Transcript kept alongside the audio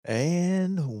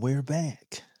And we're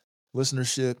back.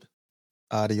 Listenership,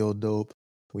 audio dope.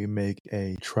 We make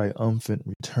a triumphant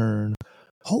return.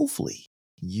 Hopefully,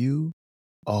 you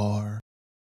are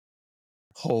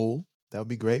whole. That would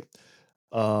be great.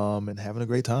 And having a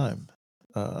great time.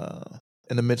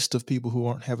 In the midst of people who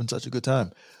aren't having such a good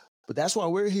time. But that's why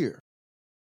we're here.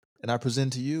 And I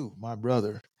present to you, my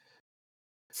brother,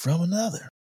 from another.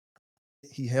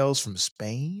 He hails from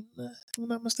Spain, if I'm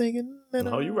not mistaken.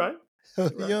 No, you're right. You know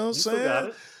what I'm You still got saying?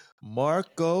 it.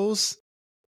 Marcos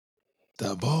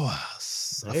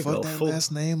Taboas. I fucked that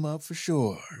last name up for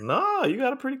sure. No, you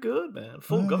got it pretty good, man.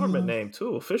 Full government name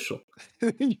too, official.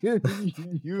 You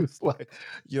was like,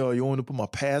 yo, you want to put my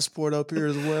passport up here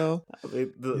as well? I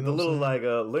mean, the little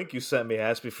link you sent me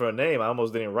asked me for a name. I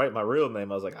almost didn't write my real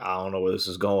name. I was like, I don't know where this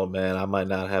is going, man. I might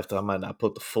not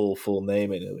put the full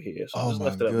name in it here. So I just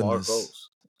left it at Marcos.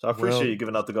 So I appreciate you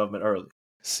giving out the government early.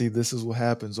 See, this is what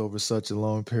happens over such a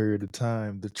long period of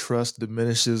time. The trust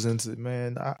diminishes into,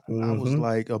 man, I was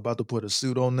like about to put a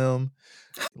suit on them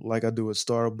like I do at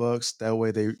Starbucks. That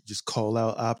way they just call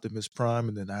out Optimus Prime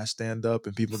and then I stand up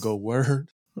and people go,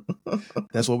 word.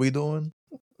 That's what we doing?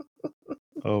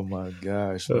 Oh my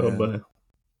gosh, man.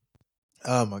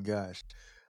 Oh my gosh.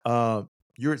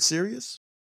 You're at Sirius?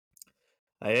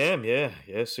 I am, yeah.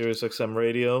 Sirius XM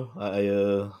Radio.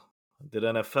 I did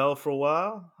NFL for a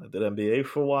while. I did NBA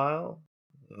for a while.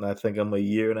 And I think I'm a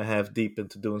year and a half deep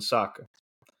into doing soccer.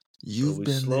 You've so we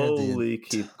been slowly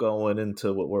keep going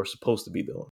into what we're supposed to be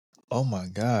doing. Oh my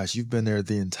gosh, you've been there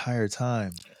the entire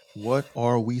time. What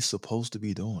are we supposed to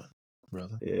be doing,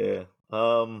 brother? Yeah.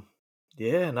 I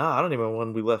don't even know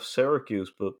when we left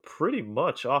Syracuse, but pretty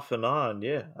much off and on,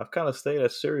 yeah. I've kind of stayed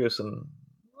at Sirius and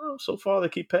so far they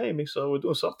keep paying me, so we're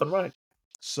doing something right.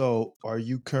 So, are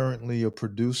you currently a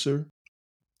producer?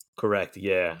 Correct,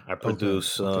 yeah. I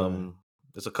produce,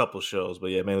 there's a couple shows, but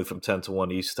yeah, mainly from 10 to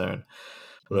 1 Eastern.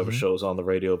 Whatever shows on the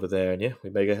radio over there, and yeah, we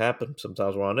make it happen.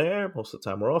 Sometimes we're on air, most of the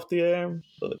time we're off the air,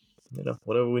 but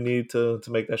whatever we need to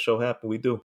make that show happen, we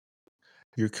do.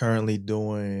 You're currently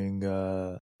doing,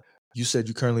 you said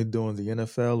you're currently doing the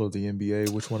NFL or the NBA,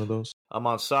 which one of those? I'm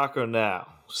on soccer now.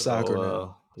 Soccer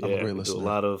now. Yeah, I'm a great listener. Do a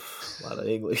lot of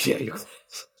English. Yeah,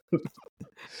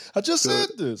 I just said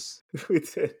this. We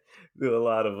did do a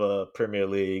lot of Premier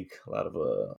League, a lot of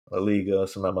La Liga,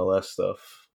 some MLS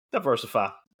stuff. Diversify.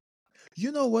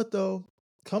 You know what, though?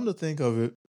 Come to think of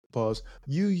it, pause.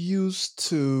 You used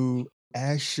to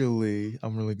actually,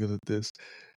 I'm really good at this.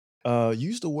 You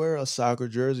used to wear a soccer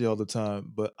jersey all the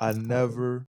time, but I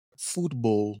never,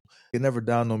 football, it never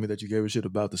dawned on me that you gave a shit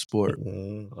about the sport.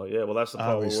 Mm-hmm. Oh, yeah. Well, that's the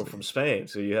part where we're from Spain.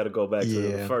 So you had to go back to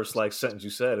the first sentence you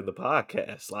said in the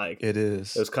podcast. Like, it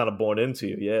is. It was kind of born into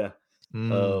you. Yeah.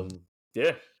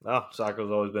 Soccer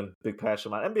has always been a big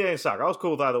passion of mine. NBA and soccer. I was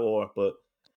cool with either or, but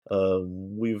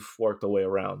we've worked our way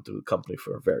around through the company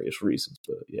for various reasons,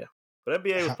 but yeah. But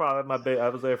NBA was probably my big. I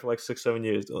was there for like 6-7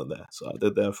 years doing that, so I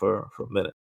did that for a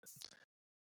minute.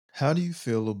 How do you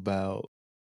feel about?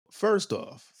 First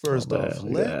off, let me start.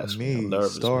 Man. You asked me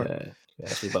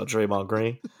about Draymond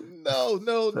Green.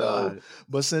 No.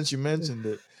 But since you mentioned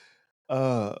it,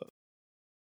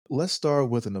 let's start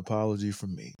with an apology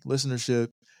from me, listenership.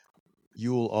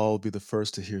 You will all be the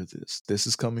first to hear this. This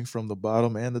is coming from the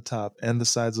bottom and the top and the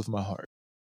sides of my heart.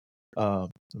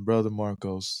 Brother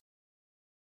Marcos,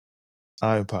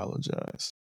 I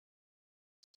apologize.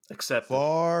 Accept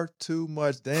far too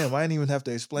much. Damn, I didn't even have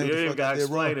to explain. You ain't got to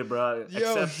explain it, bro.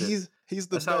 Yo, he's the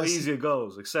That's best. how easy it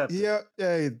goes. Accept it.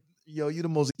 Yeah, you're the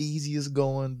most easiest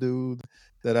going dude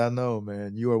that I know,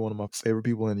 man. You are one of my favorite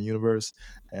people in the universe,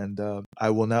 and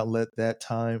I will not let that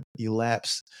time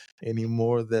elapse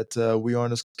anymore that we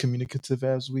aren't as communicative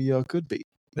as we could be,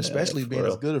 especially being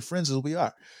as good of friends as we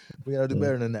are. We got to do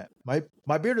better than that.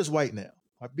 My beard is white now.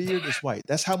 My beard is white.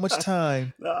 That's how much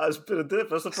time. No, it's been a dip.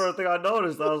 That's the first thing I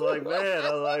noticed. I was like,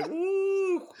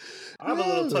 woo. I have a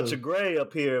little touch of gray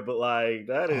up here, but like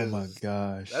that is. Oh my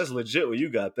gosh. That's legit what you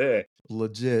got there.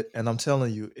 Legit. And I'm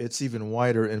telling you, it's even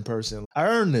whiter in person. I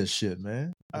earned this shit,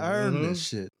 man. I earned this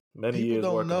shit. Many People years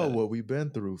don't know at what we've been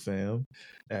through, fam.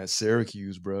 At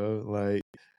Syracuse, bro. Like,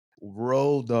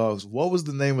 Road Dogs. What was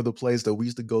the name of the place that we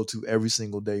used to go to every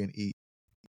single day and eat?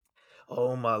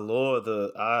 Oh my Lord!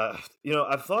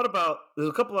 I've thought about. There's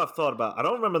a couple I've thought about. I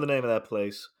don't remember the name of that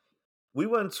place. We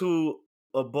went to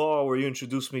a bar where you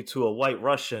introduced me to a White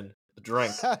Russian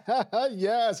drink.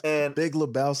 Yes, and Big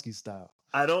Lebowski style.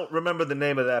 I don't remember the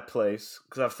name of that place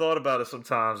because I've thought about it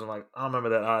sometimes. I'm like, I don't remember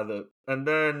that either. And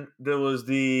then there was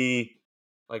the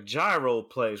gyro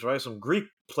place, right? Some Greek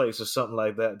place or something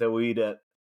like that we eat at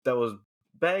that was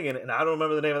banging, and I don't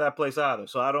remember the name of that place either.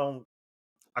 So I don't.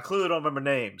 I clearly don't remember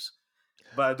names,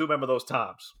 but I do remember those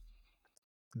times.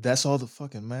 That's all that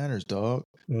fucking matters, dog.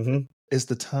 Mm-hmm. It's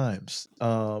the times.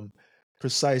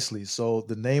 Precisely. So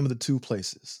the name of the two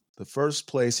places. The first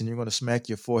place, and you're gonna smack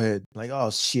your forehead like, oh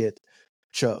shit,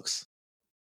 Chuck's.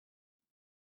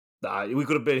 Nah, we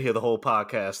could have been here the whole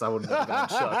podcast. I would have never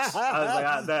gotten Chuck's.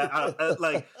 I was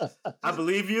like, I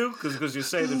believe you because you're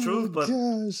saying the truth, but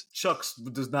gosh. Chuck's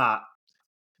does not.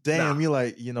 Damn, Nah. you're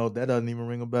like, that doesn't even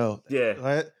ring a bell. Yeah.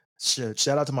 Right? Shout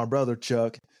out to my brother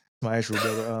Chuck, my actual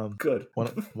brother. Good.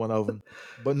 One of them.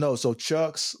 But no, so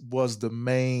Chuck's was the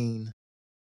main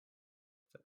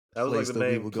that was place like the that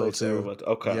we main would go place to.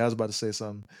 Okay. Yeah, I was about to say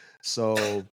something.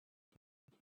 So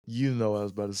you know what I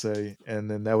was about to say, and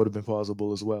then that would have been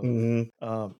plausible as well.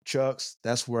 Mm-hmm. Chuck's,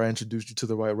 that's where I introduced you to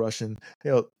the White Russian.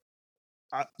 Hell,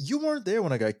 you weren't there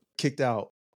when I got kicked out,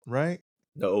 right?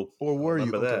 No. Or were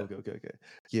you? That. Okay.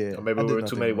 Yeah. Or maybe we were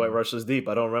too many White Russians deep.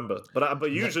 I don't remember.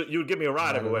 But usually you would give me a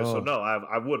ride everywhere, so no,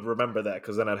 I would remember that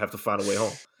because then I'd have to find a way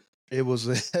home. It was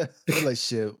like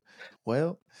shit.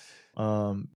 Well,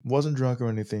 wasn't drunk or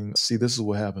anything. See, this is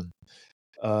what happened.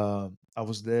 I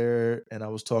was there and I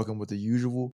was talking with the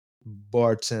usual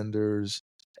bartenders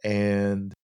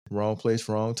and wrong place,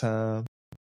 wrong time.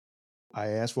 I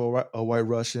asked for a White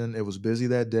Russian. It was busy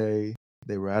that day.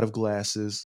 They were out of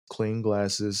glasses, clean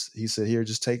glasses. He said, here,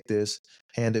 just take this.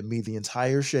 Handed me the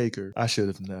entire shaker. I should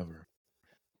have never.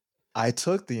 I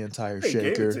took the entire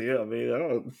shaker. Gave it to you. I mean, I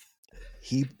don't...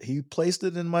 He placed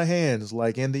it in my hands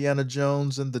like Indiana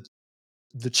Jones and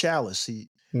the chalice. He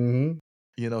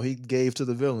gave to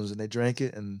the villains and they drank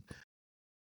it and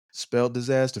spelled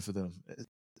disaster for them.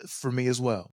 For me as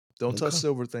well. Don't touch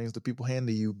silver things. The people hand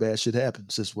to you, bad shit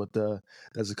happens. That's what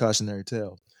that's a cautionary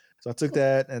tale. So I took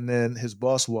that, and then his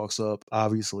boss walks up,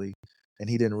 obviously, and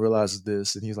he didn't realize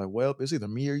this, and he's like, "Well, it's either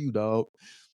me or you, dog."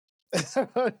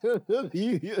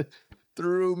 He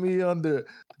threw me under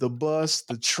the bus,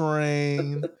 the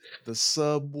train, the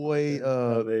subway.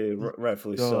 I mean,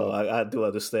 rightfully so. I do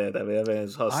understand. I mean, that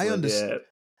man's hustling. I understand.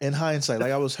 Yeah. In hindsight,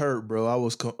 like I was hurt, bro. I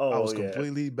was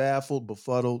completely baffled,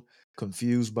 befuddled,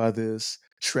 confused by this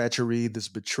treachery, this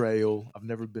betrayal. I've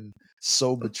never been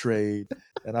so betrayed,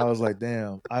 and I was like,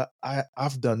 "Damn,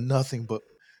 I've done nothing but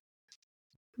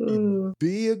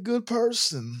be a good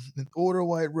person and order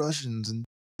White Russians, and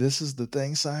this is the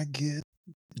thanks I get."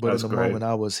 But in the moment,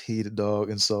 I was heated, dog,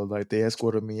 and so like they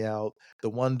escorted me out. The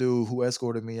one dude who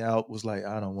escorted me out was like,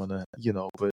 "I don't want to,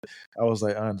 but I was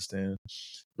like, I understand."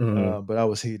 But I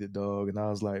was heated, dog, and I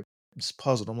was like, just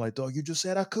puzzled. I'm like, dog, you just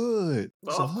said I could.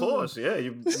 Oh, of course, yeah.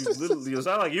 You literally, it's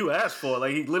not like you asked for it.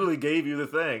 Like he literally gave you the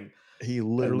thing. He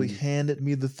literally handed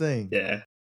me the thing. Yeah.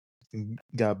 And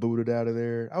got booted out of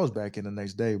there. I was back in the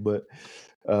next day, but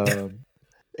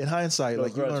in hindsight,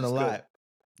 like you learn a lot. Good.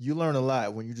 You learn a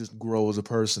lot when you just grow as a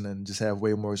person and just have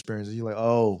way more experience. And you're like,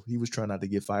 oh, he was trying not to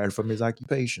get fired from his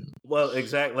occupation. Well,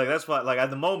 exactly. Like that's why. Like at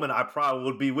the moment, I probably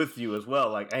would be with you as well,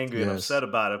 like angry and upset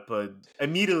about it. But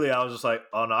immediately, I was just like,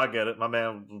 oh no, I get it. My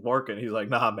man was working. He's like,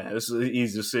 nah, man, this is an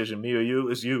easy decision. Me or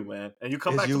you, it's you, man. And you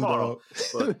come back tomorrow.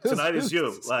 But tonight is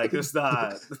you. Like it's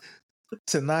not.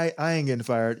 Tonight, I ain't getting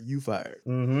fired. You fired.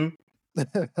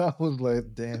 I was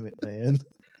like, damn it, man.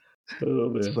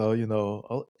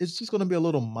 So, it's just going to be a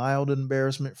little mild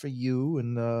embarrassment for you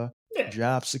and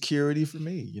job security for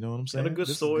me. You know what I'm saying? And a good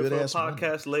story for a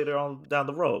podcast later on down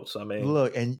the road. So, I mean.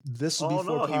 Look, and this was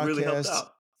before podcasts really helped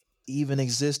out. Even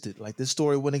existed. Like, this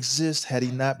story wouldn't exist had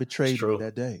he not betrayed me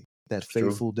that day, that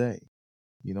fateful day.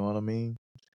 You know what I mean?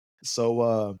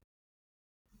 So,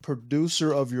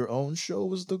 producer of your own show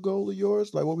was the goal of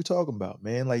yours? Like, what we talking about,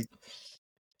 man? Like,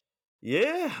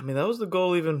 yeah, I mean that was the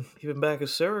goal even back at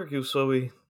Syracuse. So we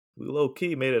low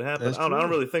key made it happen. I don't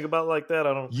really think about it like that.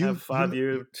 I don't have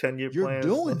 5-year, 10-year plans,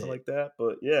 nothing like that.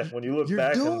 But yeah, when you look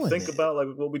back and think about like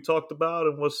what we talked about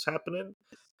and what's happening,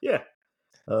 yeah,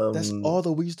 that's all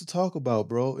that we used to talk about,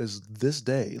 bro. Is this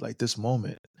day, like this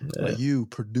moment, like you,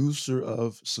 producer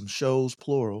of some shows,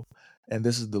 plural, and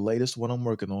this is the latest one I'm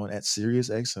working on at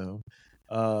Sirius XM.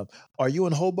 Are you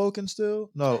in Hoboken still?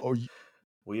 No, or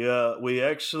we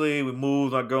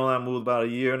moved. My girl and I moved about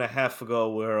 1.5 years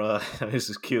ago. We're this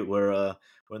is cute. We're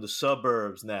in the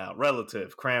suburbs now.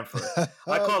 Relative Cranford.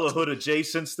 I call it hood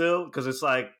adjacent still because it's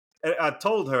like I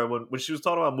told her when she was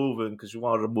talking about moving because she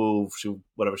wanted to move. She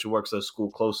works at a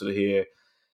school closer to here.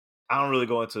 I don't really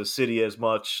go into the city as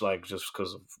much, like just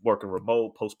because of working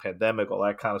remote, post pandemic, all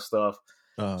that kind of stuff.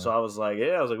 So I was like,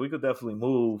 we could definitely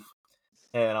move.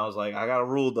 And I was like, I got a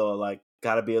rule though, like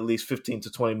got to be at least 15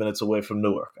 to 20 minutes away from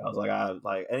Newark. I was like,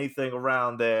 like anything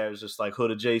around there is just like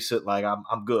hood adjacent. Like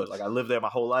I'm good. Like I lived there my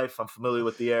whole life. I'm familiar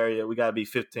with the area. We got to be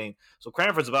 15. So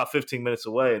Cranford's about 15 minutes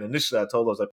away. And initially I told her,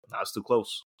 I was like, nah, it's too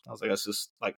close. I was like, that's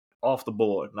just like off the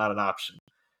board, not an option.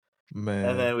 Man.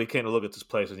 And then we came to look at this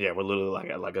place, and yeah, we're literally like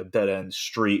at like a dead end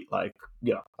street, like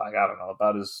like I don't know,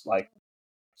 about as like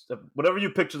whatever you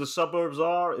picture the suburbs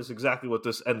are is exactly what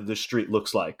this end of the street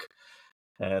looks like.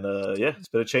 And it's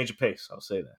been a change of pace. I'll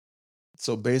say that.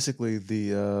 So basically,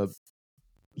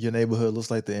 your neighborhood looks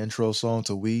like the intro song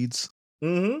to Weeds.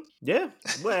 Mm-hmm. Yeah.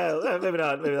 Well, maybe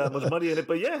not much money in it,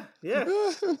 but yeah.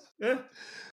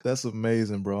 That's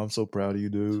amazing, bro. I'm so proud of you,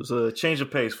 dude. So it's a change of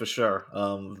pace for sure.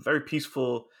 Very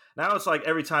peaceful. Now it's like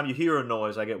every time you hear a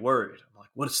noise, I get worried. I'm like,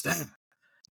 what is that?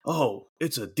 Oh,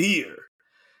 it's a deer.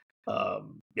 I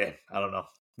don't know.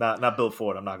 Not built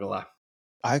for it. I'm not gonna lie.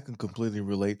 I can completely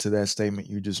relate to that statement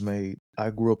you just made.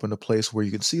 I grew up in a place where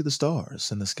you could see the stars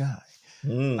in the sky.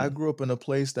 I grew up in a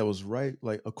place that was right,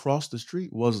 like across the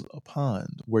street was a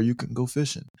pond where you can go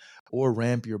fishing or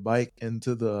ramp your bike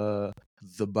into the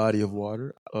body of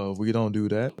water. We don't do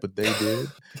that, but they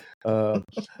did.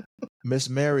 Miss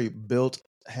Mary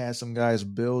had some guys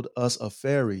build us a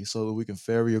ferry so that we can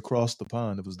ferry across the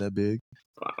pond. It was that big.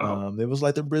 Wow. It was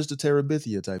like the Bridge to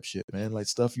Terabithia type shit, man. Like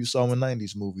stuff you saw in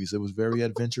 90s movies. It was very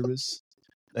adventurous.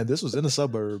 And this was in a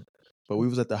suburb, but we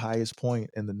was at the highest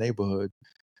point in the neighborhood,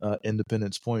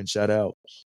 Independence Point, shout out.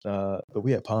 But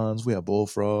we had ponds, we had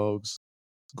bullfrogs,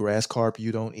 grass carp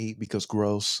you don't eat because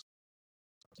gross.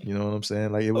 You know what I'm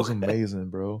saying? Like it was amazing,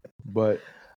 bro. But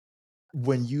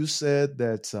when you said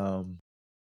that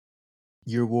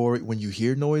you're worried when you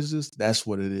hear noises, that's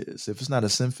what it is. If it's not a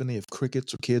symphony of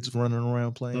crickets or kids running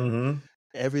around playing,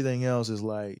 everything else is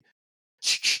like,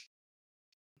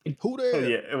 who there?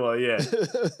 Yeah, well, yeah.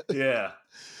 Yeah.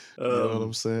 You know what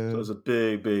I'm saying? So it was a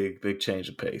big change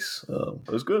of pace.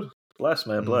 It was good. Blessed,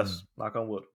 man. Blessed. Knock on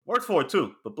wood. Worked for it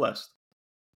too, but blessed.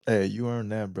 Hey, you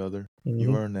earned that, brother.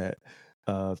 You earned that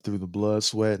through the blood,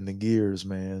 sweat, and the gears,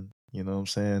 man. You know what I'm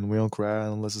saying? We don't cry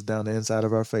unless it's down the inside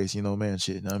of our face. You know, man,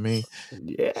 shit. You know what I mean?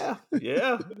 Yeah.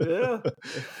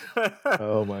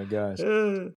 Oh my gosh.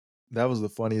 That was the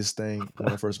funniest thing when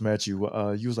I first met you.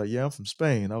 You was like, yeah, I'm from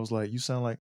Spain. I was like, you sound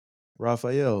like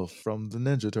Raphael from the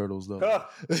Ninja Turtles, though.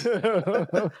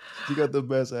 You got the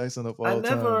best accent of all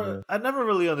time, man. I never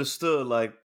really understood,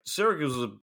 like, Syracuse was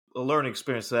a learning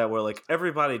experience to that where, like,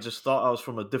 everybody just thought I was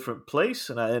from a different place,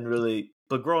 and I didn't really...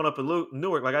 But growing up in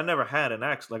Newark, like, I never had an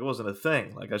accent. Like, it wasn't a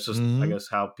thing. Like, that's just, I guess,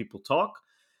 how people talk.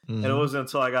 And it wasn't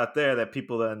until I got there that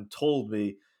people then told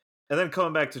me. And then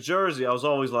coming back to Jersey, I was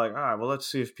always like, all right, well, let's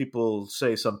see if people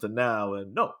say something now.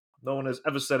 And no one has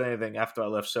ever said anything after I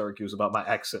left Syracuse about my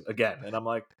accent again. And I'm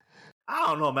like, I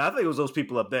don't know, man. I think it was those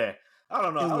people up there. I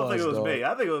don't know. I don't think it was me.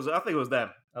 I think it was them.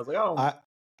 I was like,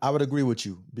 I would agree with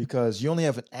you because you only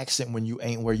have an accent when you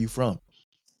ain't where you from.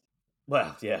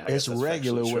 Well, yeah. It's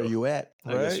regular where you at,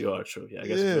 right? I guess you are true. Yeah, I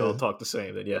guess we all talk the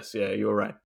same. Then yes, yeah, you were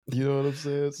right. You know what I'm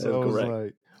saying? So I was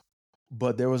like,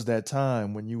 but there was that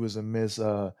time when you was in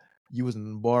you was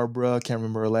in Barbara, can't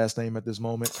remember her last name at this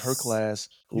moment, her class.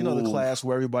 You know the class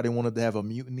where everybody wanted to have a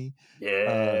mutiny?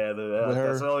 Yeah,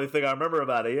 that's the only thing I remember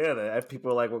about it. Yeah, that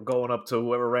people were going up to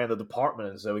whoever ran the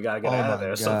department and said, we got to get out of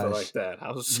there or something like that.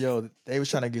 They was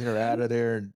trying to get her out of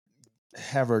there and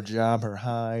have her job, her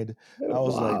hide. I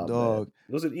was like, dog. Man.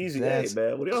 It was an easy day,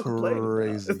 man. What are y'all complaining about?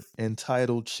 Crazy.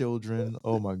 Entitled children.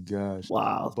 Oh my gosh.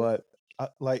 Wow. But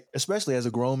like, especially as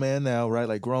a grown man now, right?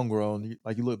 Like grown,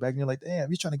 like you look back and you're like,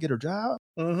 damn, you trying to get her job?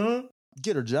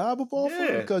 Get her job of all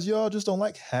for because y'all just don't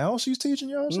like how she's teaching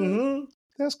y'all?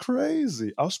 That's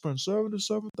crazy. I'll spend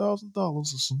 $77,000 a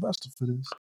semester for this.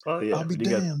 Oh yeah. I'll be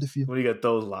damned if you. When you get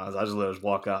those lines, I just let us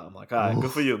walk out. I'm like, all right,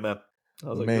 good for you, man. I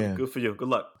was like, man. Good for you. Good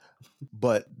luck.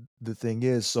 But the thing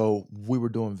is, so we were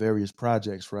doing various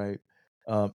projects, right?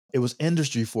 It was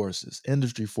Industry Forces.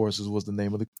 Industry Forces was the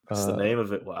name of the. That's the name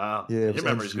of it. Wow. Yeah, your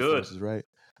memory's good, Forces, right?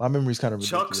 My memory's kind of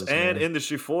ridiculous. Chucks and man.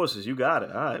 Industry Forces, you got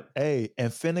it. All right. Hey,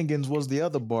 and Finnegan's was the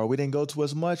other bar. We didn't go to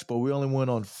as much, but we only went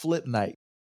on flip night.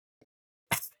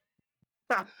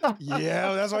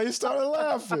 Yeah, that's why you started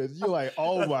laughing. You're like,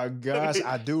 oh my gosh,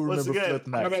 I do remember flip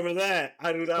night. I remember that.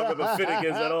 I do not remember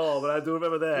Finnegan's at all, but I do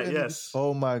remember that. Yes.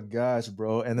 Oh my gosh,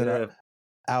 bro. And then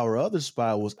our other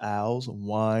spot was Al's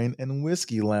Wine and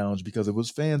Whiskey Lounge because it was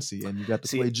fancy and you got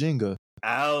to play Jenga.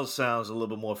 Al's sounds a little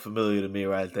bit more familiar to me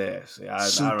right there. See,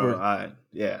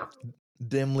 yeah.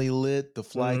 Dimly lit, the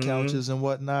fly couches and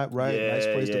whatnot, right? Nice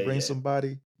place to bring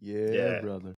somebody. Yeah,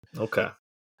 brother. Okay.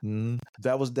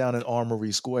 That was down in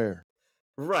Armory Square.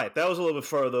 Right. That was a little bit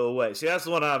further away. See, that's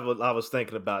the one I was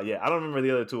thinking about. Yeah. I don't remember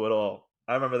the other two at all.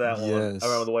 I remember that one. I remember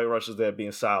Yes. the White Russians there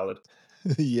being solid.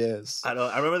 Yes. I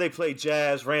remember they played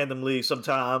jazz randomly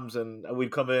sometimes, and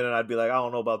we'd come in and I'd be like, I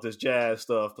don't know about this jazz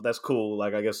stuff, but that's cool.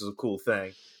 Like, I guess it's a cool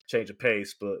thing, change of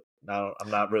pace. But now I'm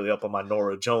not really up on my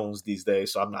Nora Jones these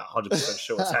days, so I'm not 100%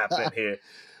 sure what's happening here.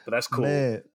 But that's cool.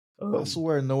 Man, I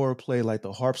swear Nora played like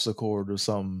the harpsichord or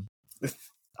something.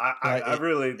 I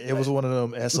really. It was one of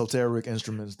them esoteric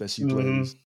instruments that she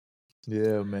plays.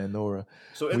 Yeah, man, Nora.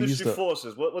 So industry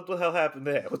forces, what the hell happened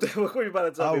there? What were you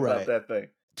about to tell me about that thing?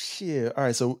 Yeah. All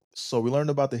right. So we learned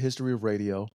about the history of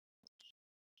radio,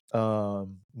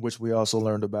 which we also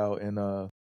learned about in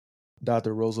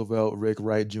Dr. Roosevelt Rick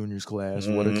Wright Jr.'s class.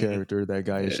 What a character that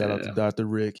guy is. Shout out to Dr.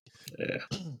 Rick. Yeah.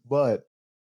 But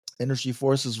industry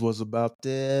forces was about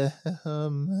the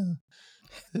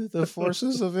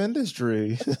forces of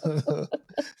industry.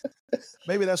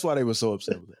 Maybe that's why they were so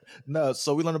upset with it. No,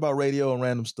 so we learned about radio and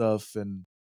random stuff. And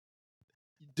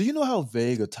do you know how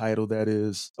vague a title that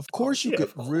is? Of course, you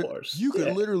could. You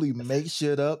could literally make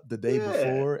shit up the day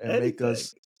before and make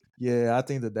us. Yeah, I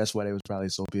think that's why they was probably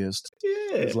so pissed.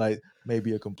 Yeah, it's like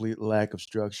maybe a complete lack of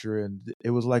structure, and it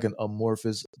was like an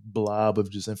amorphous blob of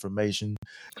just information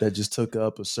that just took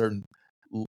up a certain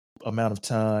amount of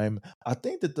time. I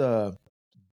think that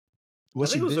I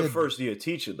think it was her first year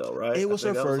teaching, though, right? It was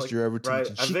her first year ever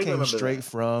teaching. She came straight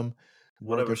from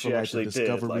whatever she actually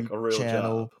did, like a real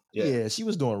Channel. job. Yeah, she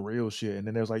was doing real shit. And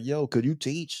then they was like, yo, could you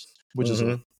teach? Which is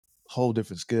a whole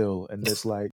different skill. And it's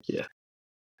like,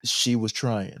 she was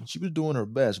trying. She was doing her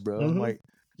best, bro. I'm like,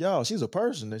 yo, she's a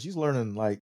person and she's learning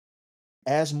like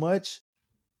as much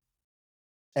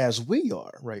as we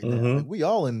are right now. Like, we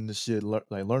all in this shit like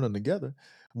learning together.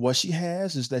 What she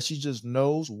has is that she just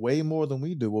knows way more than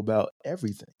we do about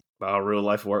everything. How real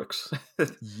life works.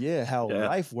 How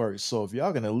life works. So if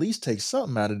y'all can at least take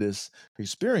something out of this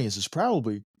experience, it's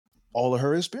probably all of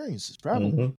her experiences.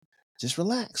 Probably. Just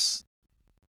relax.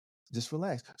 Just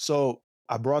relax. So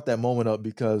I brought that moment up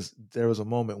because there was a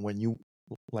moment when you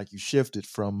shifted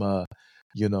from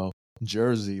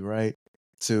Jersey, right,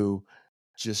 to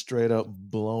just straight up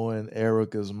blowing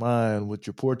Erica's mind with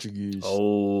your Portuguese.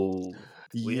 Oh,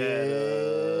 we had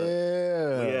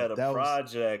a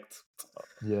project.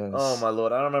 Yes. Oh my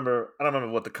lord, I don't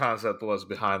remember what the concept was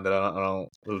behind it.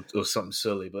 It was something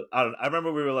silly, but I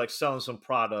remember we were like selling some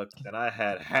product, and I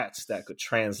had hats that could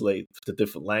translate to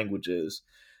different languages.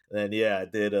 And I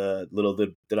did little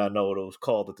did I know what it was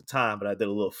called at the time, but I did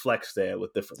a little flex there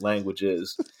with different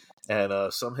languages. And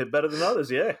some hit better than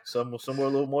others, Some were a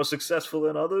little more successful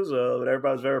than others, but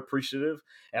everybody was very appreciative.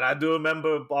 And I do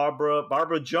remember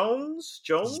Barbara Jones.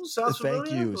 Jones sounds familiar.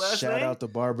 Thank you. Shout out to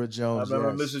Barbara Jones. I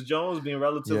remember Mrs. Jones being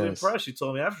relatively impressed. She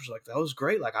told me after, she's like, that was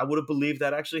great. Like, I would have believed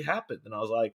that actually happened. And I was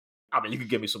like, I mean, you could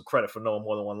give me some credit for knowing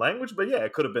more than one language, but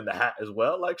it could have been the hat as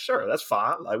well. Like, sure, that's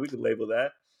fine. Like, we could label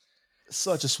that.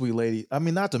 Such a sweet lady. I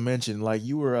mean, not to mention, like,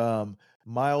 you were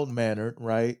mild-mannered,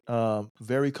 right?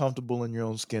 Very comfortable in your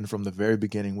own skin from the very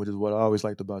beginning, which is what I always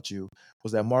liked about you,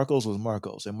 was that Marcos was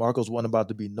Marcos. And Marcos wasn't about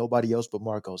to be nobody else but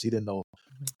Marcos. He didn't know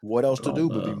what else to do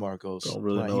but be Marcos. Don't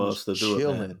really know what else to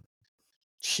do.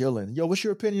 Chilling. Yo, what's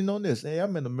your opinion on this? Hey,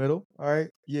 I'm in the middle. All right.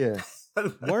 Yeah.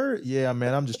 Word? Yeah,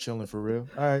 man, I'm just chilling for real.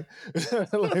 All right.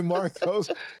 Like, Marcos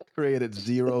created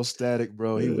zero static,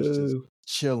 bro. He was just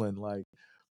chilling. Like,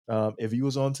 if he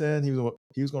was on 10, he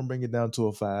was going to bring it down to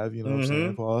a 5. You know what I'm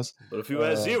saying? Pause. But if you were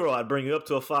at 0, I'd bring you up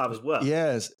to a 5 as well.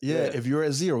 Yes. Yeah. If you're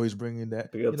at 0, he's bringing that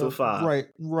up to a 5.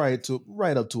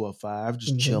 Right up to a 5.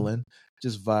 Just chilling,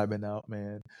 just vibing out,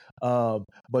 man.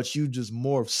 But you just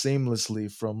morphed seamlessly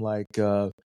from like,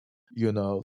 a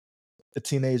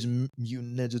Teenage Mutant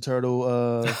Ninja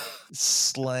Turtle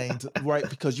slang, right?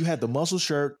 Because you had the muscle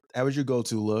shirt. That was your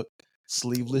go-to look.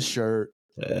 Sleeveless shirt.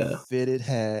 Fitted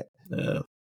hat.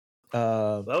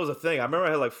 That was a thing. I remember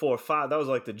I had like 4 or 5. That was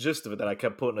like the gist of it, that I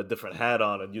kept putting a different hat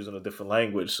on and using a different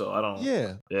language. So I don't.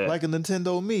 Like a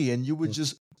Nintendo Me, and you would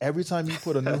just every time you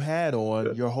put a new hat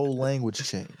on, your whole language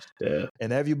changed.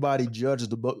 And everybody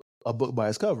judged a book by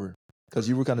its cover, because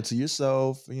you were kind of to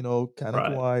yourself, kind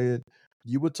of quiet.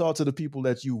 You would talk to the people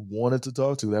that you wanted to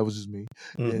talk to. That was just me.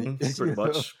 Pretty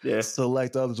much.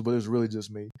 Select others, but it was really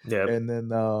just me. And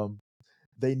then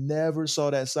they never saw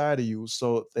that side of you,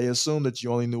 so they assumed that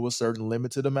you only knew a certain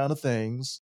limited amount of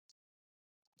things.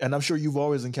 And I'm sure you've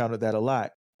always encountered that a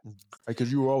lot,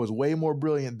 because you were always way more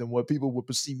brilliant than what people would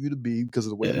perceive you to be because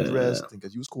of the way you dressed and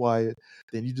because you was quiet.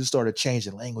 Then you just started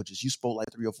changing languages. You spoke like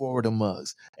 3 or 4 of them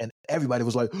mugs, and everybody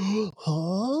was like,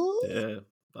 huh? Yeah,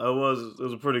 it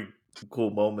was a pretty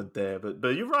cool moment there.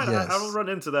 But you're right. I don't run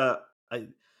into that.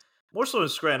 More so in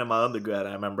Scranton, my undergrad,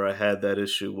 I remember I had that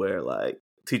issue where, like,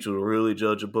 teacher would really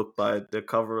judge a book by their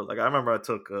cover. Like I remember I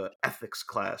took an ethics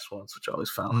class once, which I always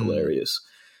found hilarious.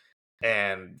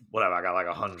 And whatever, I got like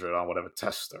 100 on whatever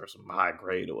test or some high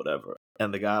grade or whatever.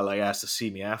 And the guy like asked to see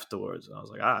me afterwards, and I was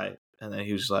like, all right. And then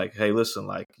he was like, hey, listen,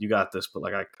 like you got this, but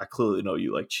like I clearly know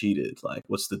you like cheated. Like,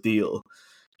 what's the deal?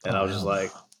 And I was just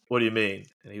like, what do you mean?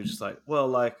 And he was just like, well,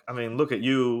 like, I mean, look at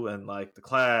you and like the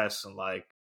class and like,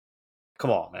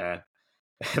 come on, man.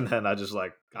 And then I just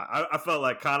like, I felt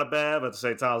like kind of bad, but at the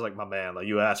same time, I was like, my man, like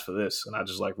you asked for this. And I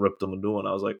just like ripped him a new one.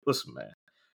 I was like, listen, man.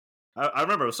 I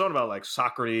remember it was something about like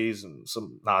Socrates and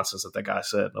some nonsense that guy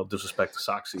said. No disrespect to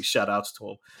Socrates. Shout outs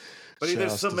to him. But he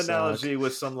did some analogy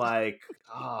with some like,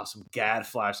 some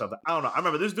gadfly or something. I don't know. I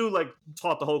remember this dude like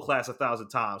taught the whole class 1,000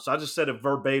 times. So I just said it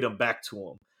verbatim back to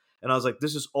him. And I was like,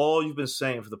 this is all you've been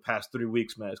saying for the past 3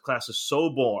 weeks, man. This class is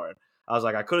so boring. I was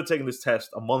like, I could have taken this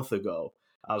test a month ago.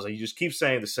 I was like, you just keep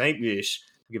saying the same ish.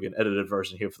 I'll give you an edited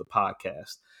version here for the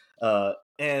podcast.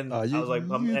 And I was like,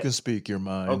 you can speak your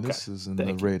mind. Okay, this is in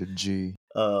the rated G.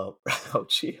 Oh,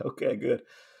 G. Okay, good.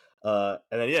 And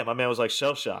then, yeah, my man was like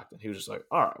shell shocked. And he was just like,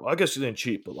 all right, well, I guess you didn't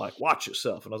cheat, but like, watch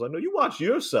yourself. And I was like, no, you watch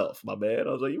yourself, my man.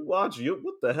 I was like, you watch you.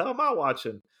 What the hell am I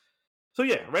watching? So,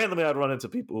 yeah, randomly I'd run into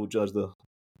people who judge the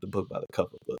book by the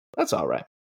cover, but that's all right.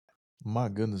 My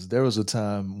goodness, there was a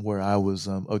time where I was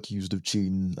accused of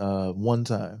cheating. One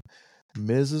time,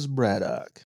 Mrs.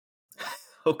 Braddock.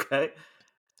 Okay,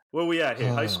 where we at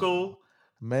here? High school?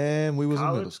 Man, we was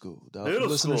in middle school.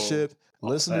 Listenership.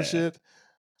 Man.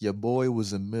 Your boy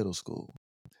was in middle school,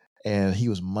 and he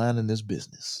was minding his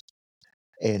business.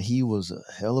 And he was a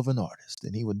hell of an artist,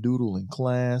 and he would doodle in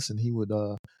class, and he would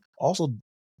also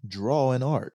draw in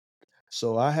art.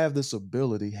 So I had this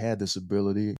ability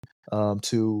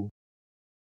to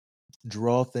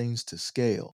draw things to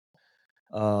scale.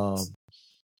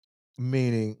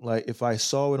 Meaning, like, if I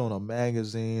saw it on a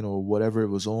magazine or whatever it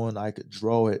was on, I could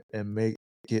draw it and make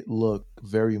it look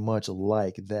very much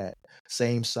like that.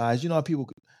 Same size. You know how people,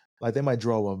 like, they might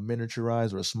draw a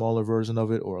miniaturized or a smaller version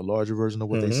of it or a larger version of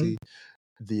what they see.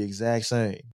 The exact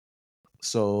same.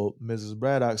 So Mrs.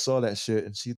 Braddock saw that shit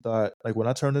and she thought, like, when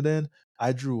I turned it in,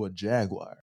 I drew a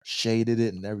jaguar, shaded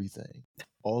it and everything.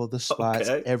 All of the spots,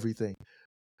 everything.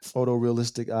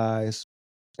 Photorealistic eyes,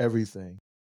 everything.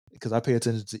 Because I pay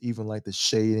attention to even like the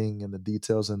shading and the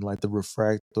details and like the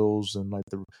refractals and like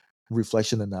the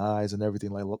reflection in the eyes and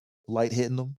everything, like light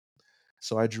hitting them.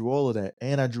 So I drew all of that.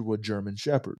 And I drew a German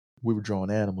Shepherd. We were drawing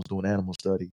animals, doing animal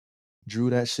study. Drew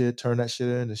that shit, turned that shit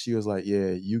in, and she was like,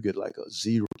 yeah, you get like a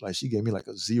 0. Like, she gave me like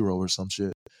a 0 or some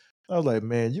shit. I was like,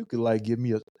 man, you could like give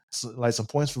me some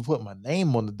points for putting my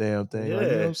name on the damn thing. Yeah. Like,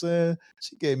 you know what I'm saying?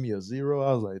 She gave me a 0.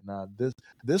 I was like, nah,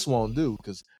 this won't do,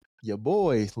 because your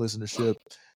boy, listenership,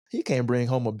 he can't bring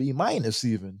home a B-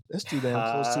 even. That's too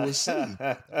damn close to a C.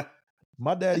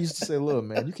 My dad used to say, look,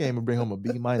 man, you can't even bring home a B-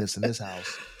 in this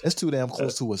house. That's too damn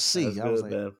close to a C. That's good,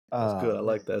 like, man. That's good. I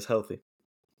like that. It's healthy.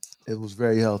 It was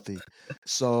very healthy.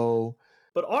 So,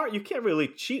 but art, you can't really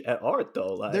cheat at art,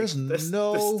 though. Like, there's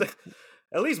no.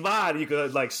 At least mine, you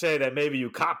could like say that maybe you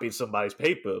copied somebody's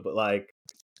paper, but like,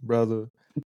 brother,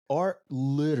 art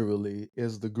literally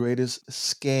is the greatest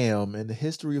scam in the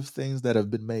history of things that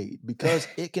have been made, because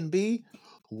it can be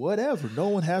whatever. No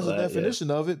one has a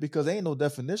definition of it, because ain't no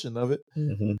definition of it.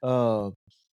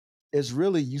 It's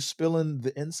really you spilling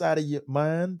the inside of your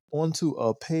mind onto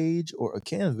a page or a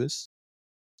canvas,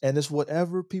 and it's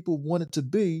whatever people want it to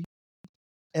be.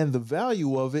 And the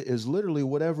value of it is literally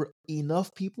whatever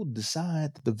enough people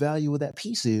decide that the value of that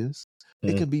piece is.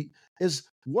 It can be, it's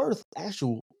worth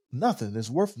nothing. It's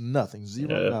worth nothing,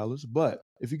 $0. But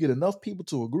if you get enough people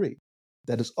to agree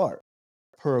that it's art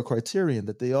per a criterion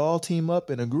that they all team up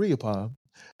and agree upon,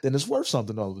 then it's worth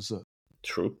something all of a sudden.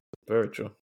 True. Very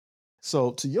true.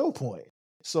 So to your point,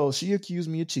 so she accused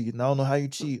me of cheating. I don't know how you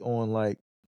cheat on like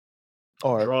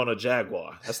art. Drawing a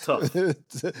jaguar. That's tough.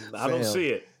 I don't see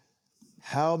it.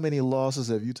 How many losses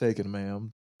have you taken, ma'am,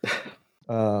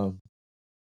 to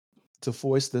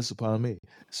foist this upon me?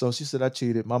 So she said I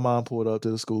cheated. My mom pulled up to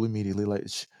the school immediately, like,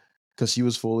 because she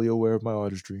was fully aware of my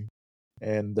artistry,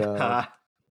 and I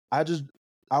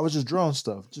was just drawing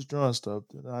stuff.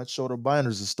 And I showed her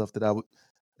binders of stuff that I would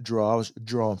draw. I was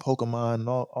drawing Pokemon and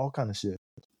all kind of shit.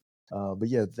 But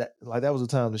yeah, that was the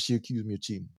time that she accused me of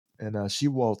cheating, and she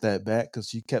walked that back because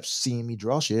she kept seeing me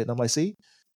draw shit, and I'm like, see,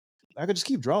 I could just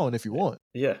keep drawing if you want.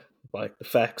 Yeah, like the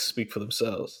facts speak for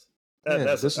themselves.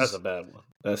 That's a bad one.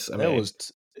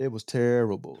 It was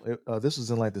terrible. This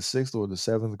was in like the 6th or the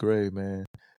 7th grade, man.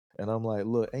 And I'm like,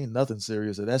 look, ain't nothing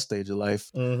serious at that stage of life.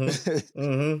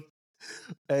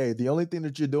 Hey, the only thing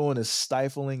that you're doing is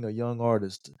stifling a young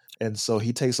artist, and so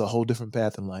he takes a whole different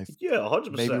path in life. Yeah,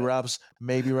 100%.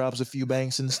 Maybe robs a few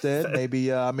banks instead.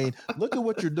 Maybe I mean, look at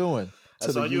what you're doing to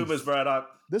That's the on you, youth. Miss Braddock.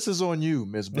 This is on you,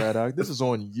 Miss Braddock. This is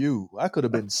on you. I could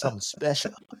have been something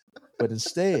special, but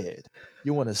instead,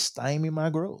 you want to stymie my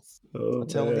growth. Oh,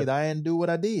 Telling me man. that I didn't do what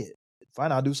I did.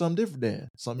 Fine, I'll do something different then.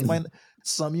 Something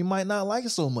you might not like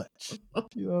so much.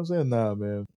 You know what I'm saying? Nah,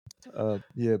 man.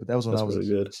 Yeah, but that was when That's I was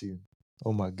really good.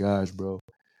 Oh my gosh, bro.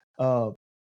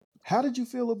 How did you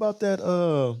feel about that?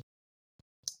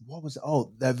 What was it?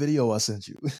 Oh, that video I sent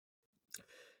you.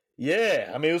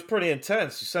 Yeah, I mean, it was pretty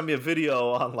intense. You sent me a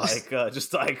video on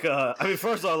I mean,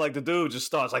 first of all, like the dude just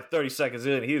starts like 30 seconds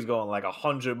in, he was going like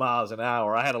 100 miles an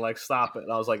hour. I had to like stop it,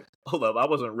 and I was like, hold up, I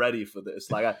wasn't ready for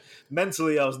this. Like,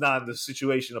 mentally, I was not in the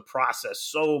situation to process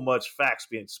so much facts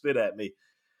being spit at me.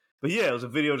 But yeah, it was a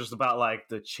video just about like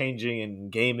the changing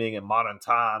in gaming and modern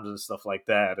times and stuff like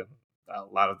that, and a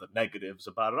lot of the negatives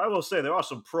about it. I will say there are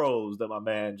some pros that my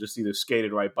man just either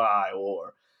skated right by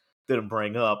or didn't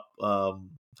bring up.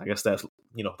 I guess that's,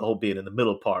 the whole being in the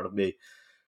middle part of me.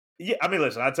 Yeah, I mean,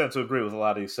 listen, I tend to agree with a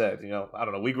lot of you said. I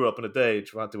don't know. We grew up in a day,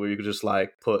 Toronto, where you could just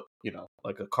like put,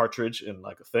 like a cartridge in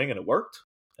like a thing and it worked,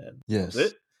 and that was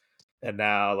it. And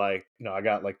now, like, I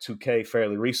got like 2K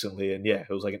fairly recently, and yeah, it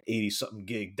was like an 80-something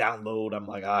gig download. I'm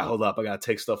like, hold up, I gotta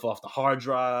take stuff off the hard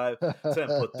drive, then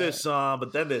put this on,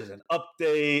 but then there's an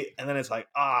update, and then it's like,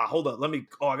 hold up,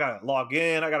 I gotta log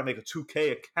in, I gotta make a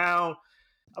 2K account.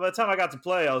 By the time I got to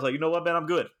play, I was like, you know what, man, I'm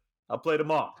good. I'll play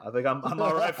tomorrow. I think I'm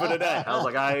all right for today. I was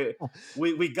like,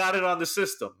 we got it on the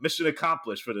system. Mission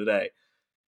accomplished for today.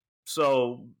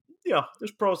 So,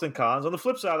 there's pros and cons. On the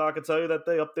flip side, I can tell you that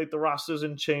they update the rosters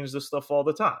and change this stuff all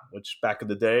the time, which back in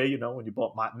the day, when you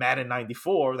bought Madden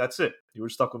 94, that's it. You were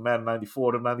stuck with Madden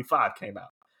 94 to 95 came out,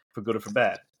 for good or for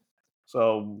bad.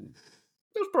 So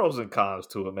there's pros and cons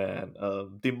to it, man.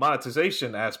 The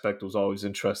monetization aspect was always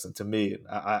interesting to me. And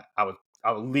I would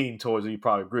lean towards it. You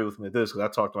probably agree with me with this, because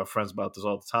I talk to my friends about this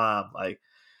all the time. Like,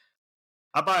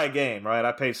 I buy a game, right?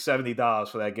 I paid $70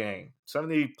 for that game.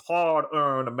 70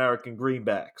 hard-earned American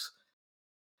greenbacks.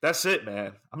 That's it,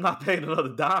 man. I'm not paying another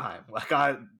dime. Like,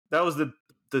 that was the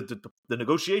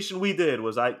negotiation we did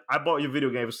was I bought your video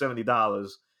game for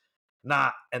 $70,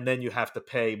 and then you have to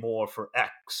pay more for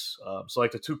X. So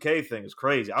like the 2K thing is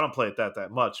crazy. I don't play it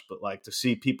that much, but like to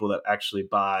see people that actually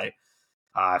buy,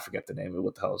 I forget the name of it,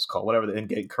 what the hell it's called, whatever the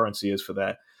in-game currency is for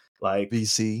that. Like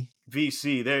VC,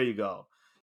 there you go.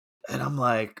 And I'm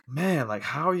like, man, like,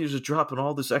 how are you just dropping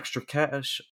all this extra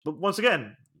cash? But once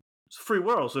again, it's a free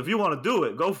world. So if you want to do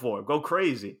it, go for it. Go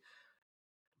crazy.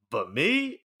 But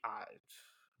me,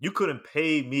 you couldn't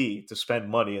pay me to spend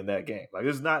money in that game. Like,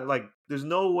 there's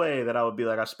no way that I would be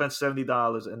like, I spent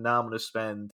 $70 and now I'm going to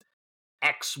spend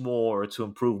X more to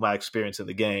improve my experience in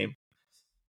the game.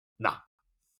 Nah.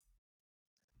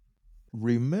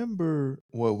 Remember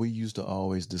what we used to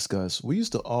always discuss? We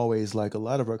used to always, like, a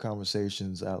lot of our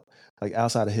conversations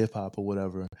outside of hip hop or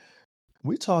whatever,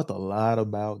 we talked a lot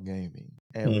about gaming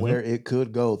and where it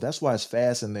could go. That's why it's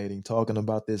fascinating talking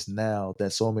about this now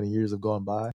that so many years have gone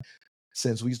by,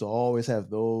 since we used to always have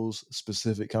those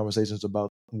specific conversations about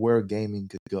where gaming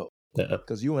could go.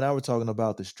 Because you and I were talking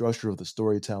about the structure of the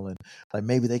storytelling. Like,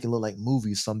 maybe they can look like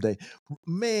movies someday.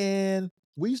 Man,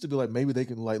 we used to be like, maybe they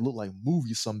can like look like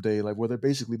movies someday, like where they're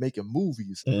basically making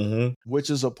movies, which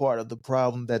is a part of the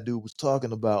problem that dude was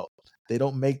talking about. They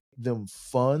don't make them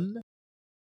fun.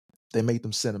 They make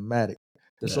them cinematic.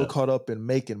 They're so caught up in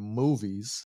making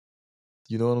movies.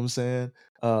 You know what I'm saying?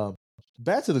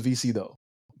 Back to the VC though,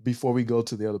 before we go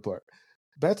to the other part.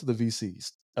 Back to the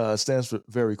VCs. Stands for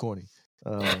very corny.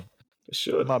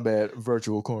 Sure. My bad,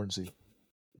 virtual currency.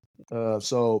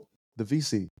 So the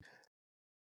VC.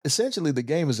 Essentially, the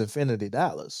game is infinity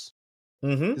dollars.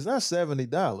 It's not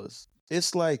 $70.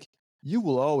 It's like you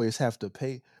will always have to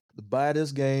buy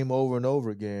this game over and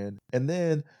over again. And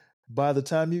then by the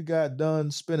time you got done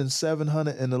spending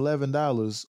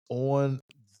 $711 on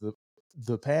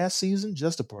the past season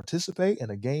just to participate in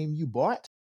a game you bought,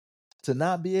 to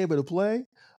not be able to play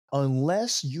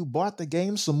unless you bought the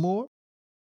game some more,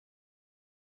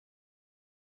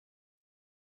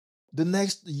 the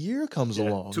next year comes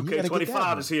along.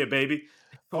 2K25 is here, baby.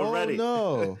 We're ready.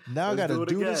 No! Now I got to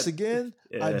do this again.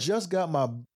 Yeah. I just got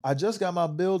my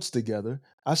builds together.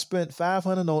 I spent $500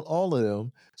 on all of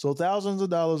them, so thousands of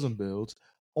dollars in builds.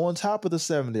 On top of the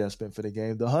 $70 I spent for the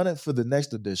game, the $100 for the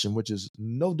next edition, which is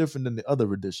no different than the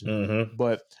other edition.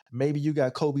 But maybe you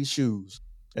got Kobe shoes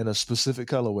in a specific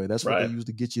colorway. That's what they use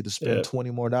to get you to spend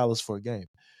 $20 more for a game.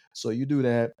 So you do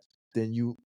that, then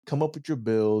you come up with your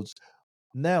builds.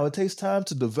 Now it takes time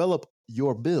to develop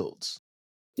your builds.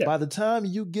 Yeah. By the time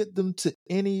you get them to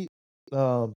any,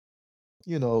 you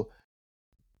know,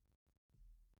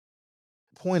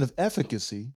 point of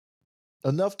efficacy,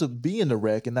 enough to be in the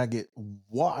wreck and not get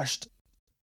washed,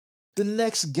 the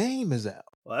next game is out.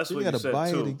 Well, that's So what you got you to said buy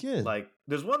it too. again. Like,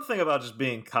 there's one thing about just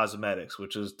being cosmetics,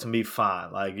 which is to me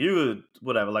fine. Like, you would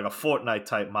whatever, like a Fortnite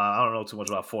type mod. I don't know too much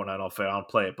about Fortnite. On fair, I don't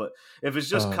play it, but if it's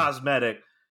just cosmetic,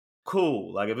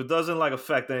 cool. Like, if it doesn't like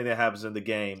affect anything that happens in the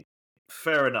game,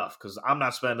 fair enough. Because I'm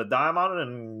not spending a dime on it,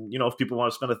 and if people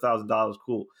want to spend $1,000,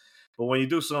 cool. But when you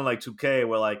do something like 2K,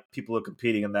 where like people are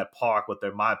competing in that park with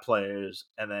their my players,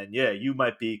 and then you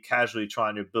might be casually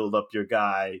trying to build up your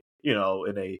guy, in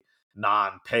a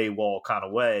non-paywall kind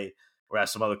of way,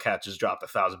 whereas some other cat just dropped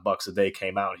 $1,000 a day,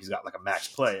 came out, and he's got like a max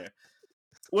player.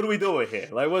 What are we doing here?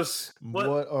 Like, what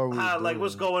are we doing? Like,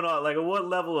 what's going on? Like, what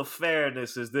level of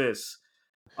fairness is this?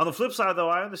 On the flip side, though,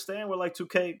 I understand where like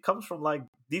 2K comes from. Like,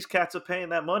 these cats are paying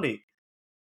that money.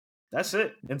 That's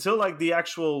it. Until like the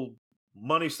actual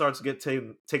money starts to get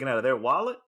taken out of their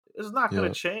wallet, it's not going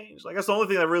to change. Like, that's the only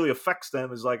thing that really affects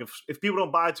them is like if people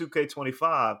don't buy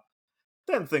 2K25,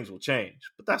 then things will change.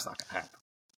 But that's not going to happen.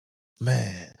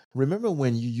 Man, remember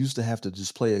when you used to have to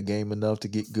just play a game enough to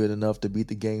get good enough to beat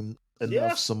the game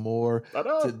enough some more? I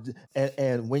know.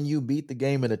 And when you beat the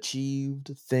game and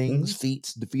achieved things,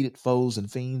 feats, defeated foes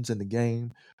and fiends in the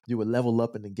game, you would level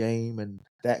up in the game, and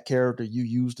that character you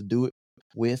used to do it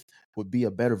with would be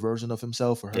a better version of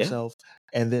himself or herself.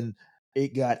 And then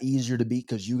it got easier to beat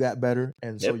because you got better,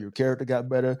 and so your character got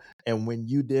better. And when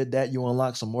you did that, you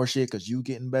unlocked some more shit because you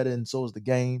getting better, and so is the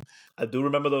game. I do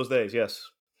remember those days, yes.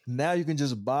 Now you can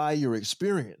just buy your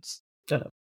experience. Yeah.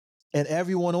 And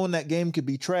everyone on that game could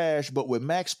be trash, but with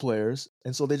max players.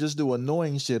 And so they just do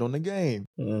annoying shit on the game.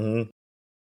 Mm-hmm.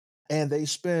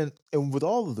 And and with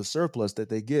all of the surplus that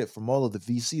they get from all of the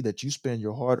VC that you spend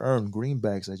your hard-earned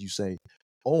greenbacks, as you say,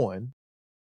 on,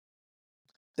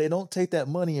 they don't take that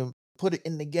money and put it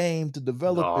in the game to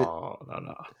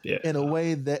develop it in a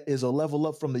way that is a level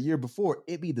up from the year before.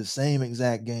 It be the same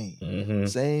exact game,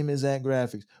 same exact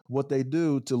graphics. What they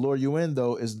do to lure you in,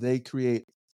 though, is they create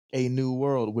a new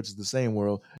world, which is the same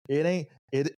world. It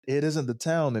isn't the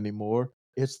town anymore.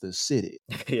 It's the city.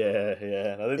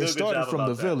 Yeah. No, they do it started from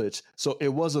the village, so it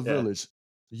was a village.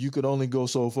 You could only go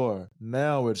so far.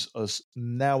 Now it's a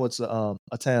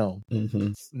town.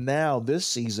 Mm-hmm. Now this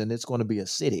season it's going to be a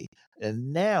city,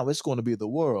 and now it's going to be the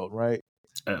world. Right?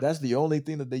 Yeah. That's the only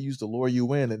thing that they use to lure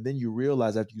you in, and then you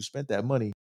realize after you spent that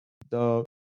money, dog,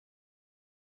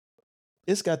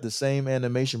 it's got the same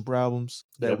animation problems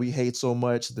that we hate so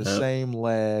much. The same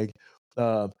lag,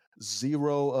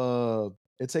 zero.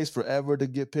 It takes forever to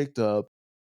get picked up.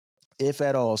 If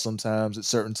at all, sometimes at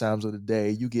certain times of the day,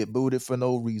 you get booted for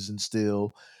no reason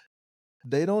still.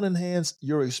 They don't enhance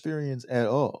your experience at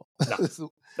all. No,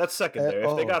 that's secondary.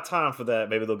 If they got time for that,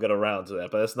 maybe they'll get around to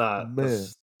that. But it's not.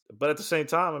 But at the same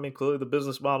time, I mean, clearly the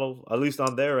business model, at least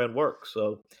on their end, works.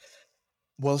 So,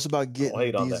 well, it's about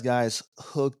getting these guys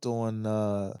hooked on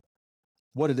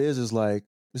what it is like,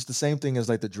 it's the same thing as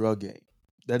like the drug game.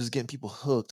 That is getting people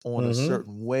hooked on a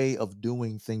certain way of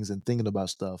doing things and thinking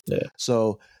about stuff. Yeah.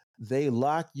 So they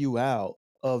lock you out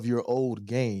of your old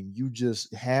game. You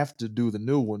just have to do the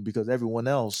new one because everyone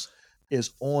else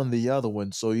is on the other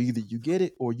one. So either you get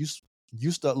it or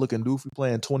you start looking goofy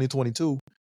playing 2022,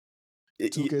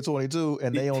 2K22,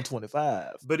 and they on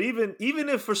 25. But even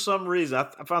if for some reason,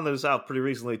 I found this out pretty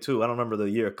recently too. I don't remember the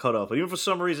year cutoff, but even for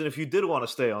some reason, if you did want to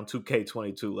stay on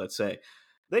 2K22, let's say,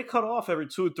 they cut off every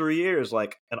 2 or 3 years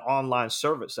like an online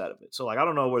service out of it. So like I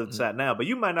don't know where it's at now, but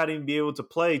you might not even be able to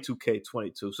play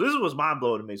 2K22. So this was mind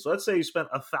blowing to me. So let's say you spent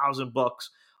 $1,000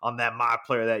 on that my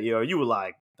player that year, or you were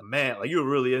like the man, like you were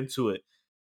really into it.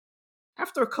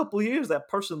 After a couple of years, that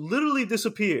person literally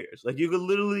disappears. Like you could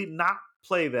literally not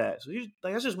play that. So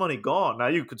that's just money gone. Now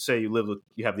you could say you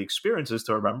have the experiences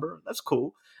to remember. That's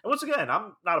cool. And once again,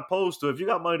 I'm not opposed to it. If you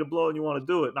got money to blow and you want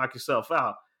to do it, knock yourself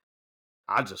out.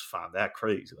 I just find that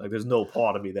crazy. Like, there's no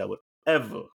part of me that would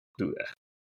ever do that.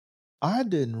 I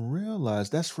didn't realize.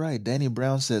 That's right. Danny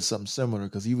Brown said something similar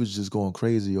because he was just going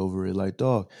crazy over it. Like,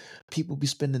 dog, people be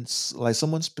spending, like,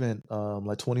 someone spent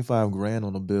like 25 grand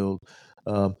on a build.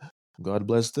 God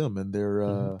bless them and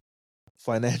their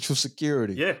financial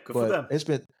security. Yeah, good for them.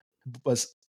 But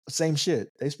same shit.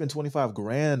 They spent 25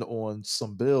 grand on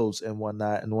some builds and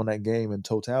whatnot and on that game in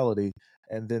totality.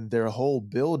 And then their whole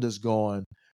build is gone.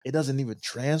 It doesn't even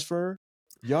transfer.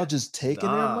 Y'all just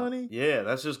taking their money? Yeah,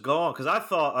 that's just gone. Because I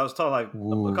was talking like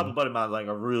a couple of buddies of mine like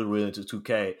are really, really into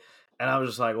 2K. And I was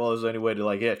just like, well, is there any way to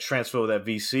like, transfer that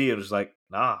VC? It was like,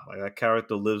 nah, like that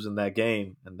character lives in that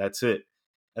game and that's it.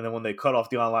 And then when they cut off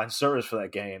the online service for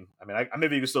that game, I mean,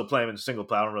 maybe you can still play them in single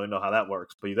player. I don't really know how that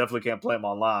works, but you definitely can't play them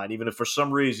online. Even if for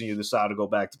some reason you decide to go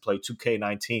back to play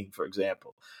 2K19, for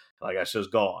example, like that's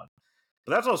just gone.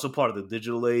 But that's also part of the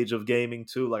digital age of gaming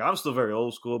too. Like I'm still very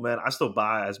old school, man. I still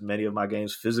buy as many of my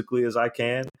games physically as I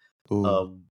can.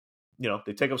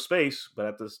 They take up space, but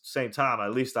at the same time,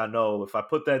 at least I know if I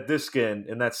put that disc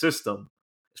in that system,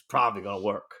 it's probably going to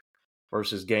work.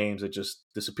 Versus games that just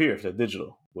disappear if they're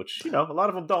digital, which, a lot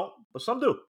of them don't, but some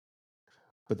do.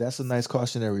 But that's a nice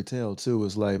cautionary tale, too.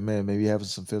 It's like, man, maybe having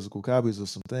some physical copies of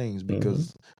some things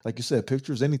because, like you said,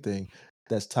 pictures, anything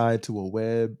that's tied to a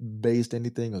web-based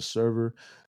anything, a server,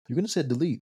 you're going to say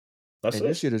delete. That's it.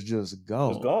 Your shit is just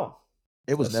gone. It's gone.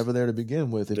 It was never there to begin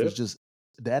with. If it's just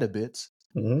data bits,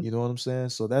 you know what I'm saying?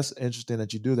 So that's interesting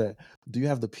that you do that. Do you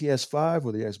have the PS5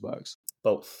 or the Xbox?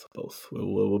 Both.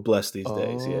 We're blessed these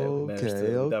days. Yeah, we managed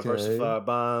to diversify our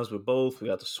bonds with both. We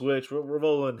got the Switch. We're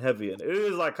rolling heavy, and it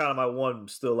is like kind of my one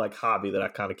still like hobby that I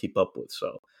kind of keep up with.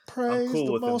 So I'm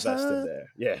cool with investing there.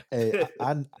 Yeah. Hey,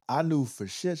 I knew for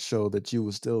shit show that you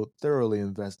were still thoroughly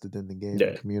invested in the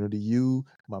gaming community. You,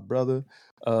 my brother.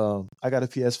 I got a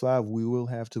PS5. We will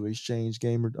have to exchange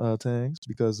gamer tags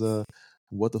because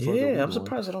what the fuck are we doing? I'm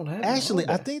surprised I don't have Actually,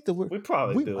 I think that we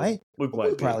probably do. We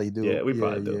probably do. Yeah, we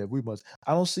probably do. Yeah, we must.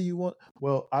 I don't see you want.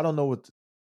 Well, I don't know what.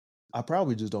 I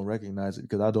probably just don't recognize it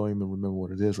because I don't even remember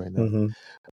what it is right now.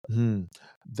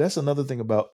 That's another thing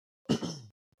about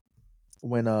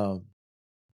when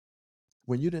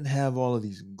you didn't have all of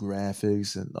these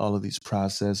graphics and all of these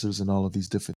processors and all of these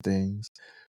different things.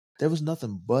 There was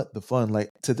nothing but the fun. Like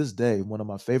to this day, one of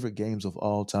my favorite games of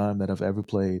all time that I've ever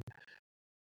played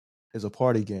is a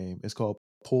party game. It's called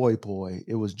Poi Poi.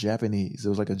 It was Japanese. It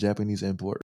was like a Japanese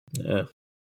import. Yeah.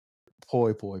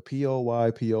 Poi Poi.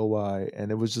 Poi.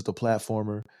 And it was just a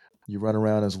platformer. You run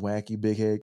around as wacky big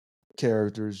head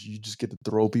characters. You just get to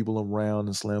throw people around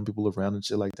and slam people around and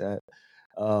shit like that.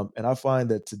 And I find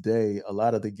that today, a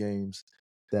lot of the games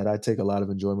that I take a lot of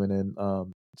enjoyment in,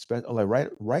 like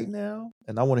right now,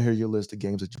 and I want to hear your list of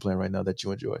games that you're playing right now that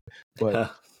you enjoy.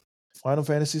 But Final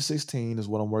Fantasy 16 is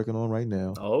what I'm working on right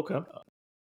now. Oh, okay.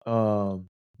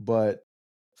 But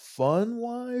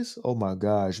fun-wise, oh my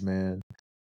gosh, man.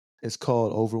 It's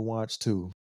called Overwatch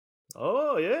 2.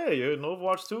 Oh, yeah, you're an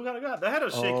Overwatch 2 kind of guy. That had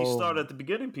a shaky start at the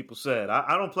beginning, people said.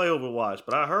 I don't play Overwatch,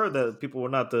 but I heard that people were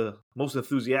not the most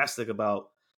enthusiastic about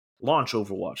launch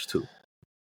Overwatch 2.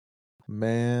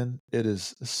 Man, it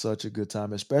is such a good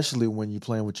time, especially when you're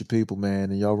playing with your people,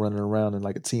 man, and y'all running around in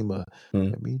like a team of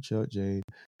me, Chuck, Jade,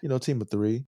 team of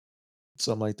 3,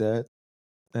 something like that.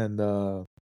 And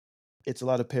it's a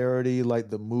lot of parody, like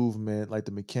the movement, like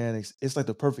the mechanics. It's like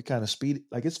the perfect kind of speed.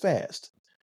 Like it's fast,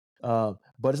 but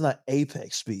it's not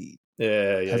Apex speed.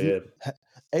 Yeah.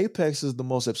 Apex is the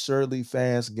most absurdly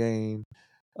fast game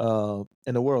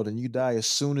in the world, and you die as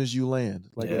soon as you land.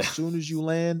 Like as soon as you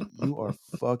land, you are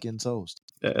fucking toast.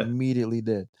 Immediately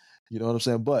dead. You know what I'm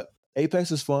saying? But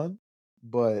Apex is fun,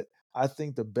 but I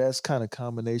think the best kind of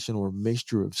combination or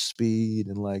mixture of speed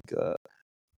and like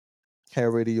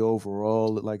parity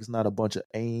overall, like it's not a bunch of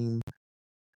aim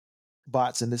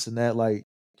bots and this and that. Like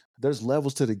there's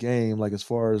levels to the game, like as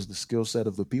far as the skill set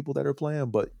of the people that are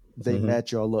playing, but they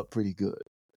match y'all up pretty good.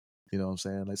 You know what I'm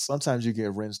saying? Like sometimes you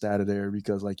get rinsed out of there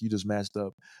because like you just matched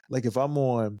up. Like if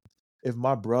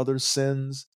my brother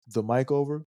sends the mic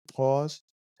over, pause,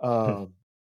 and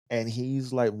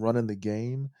he's like running the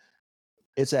game,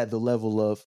 it's at the level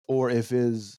of, or if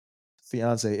his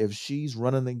fiance, if she's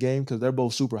running the game, because they're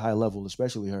both super high level,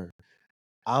 especially her,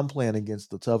 I'm playing against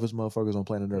the toughest motherfuckers on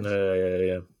planet Earth.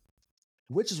 Yeah.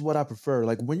 Which is what I prefer.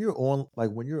 Like when you're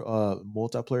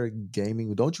multiplayer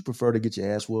gaming, don't you prefer to get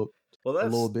your ass whooped a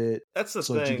little bit? That's the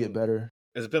so thing. That you get better.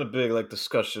 It's been a big like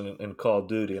discussion in Call of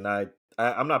Duty, and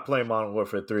I'm not playing Modern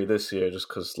Warfare 3 this year just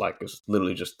because like it's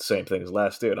literally just the same thing as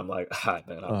last year. And I'm like,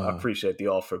 man, I appreciate the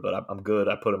offer, but I'm good.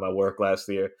 I put in my work last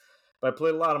year. But I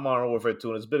played a lot of Modern Warfare 2,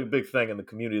 and it's been a big thing in the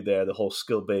community there, the whole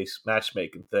skill-based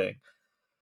matchmaking thing.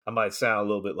 I might sound a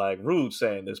little bit like rude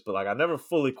saying this, but like I never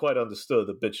fully quite understood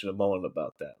the bitching and moaning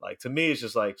about that. Like to me, it's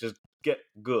just like just get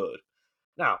good.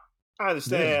 Now I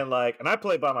understand, like, and I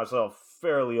play by myself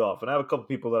fairly often. I have a couple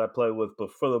people that I play with,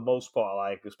 but for the most part,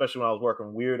 like, especially when I was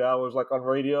working weird hours, like on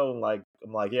radio, and like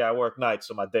I'm like, yeah, I work nights,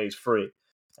 so my day's free,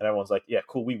 and everyone's like, yeah,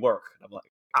 cool, we work. And I'm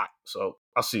like, all right, so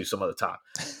I'll see you some other time.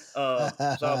 So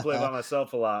I play by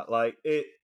myself a lot. Like it.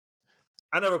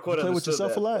 I never quite play understood with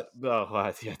yourself that. A lot.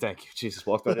 Oh, yeah, thank you. Jesus,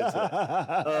 walked right into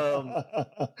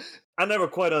that. I never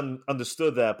quite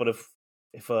understood that, but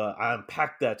if I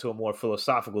unpack that to a more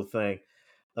philosophical thing,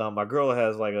 my girl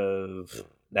has like a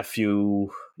nephew.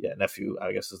 Yeah, nephew,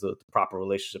 I guess is the proper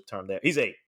relationship term there. He's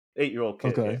 8-year-old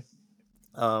kid. Okay.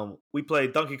 Yeah. We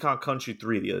played Donkey Kong Country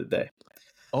 3 the other day.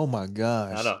 Oh my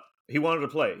gosh. I know. He wanted to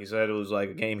play. He said it was like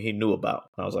a game he knew about.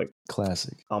 I was like,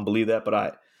 classic. I don't believe that,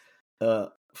 but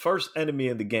first enemy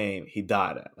in the game, he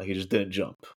died at. Like he just didn't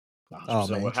jump. Oh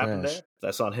man, what happened there?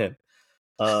 That's on him.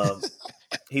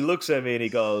 He looks at me and he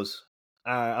goes,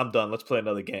 "All right, I'm done. Let's play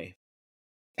another game."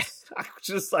 I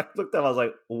just like looked at him. I was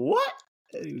like, "What?"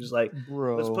 And he was just like,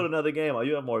 Bro. "Let's put another game. Oh,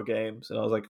 you have more games." And I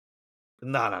was like,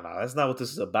 No. That's not what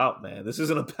this is about, man. This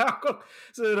isn't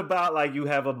about like you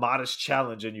have a modest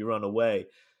challenge and you run away.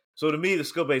 So to me, the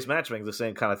skill-based matchmaking is the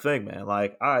same kind of thing, man.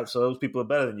 Like, all right, so those people are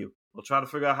better than you. We'll try to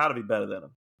figure out how to be better than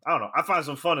them. I don't know. I find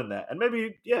some fun in that. And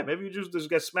maybe you just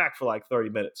get smacked for like 30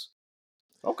 minutes.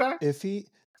 Okay.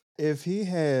 If he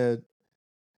had,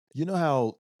 you know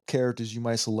how characters you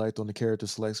might select on the character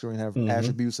select screen have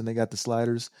attributes and they got the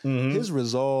sliders. His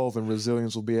resolve and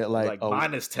resilience will be at like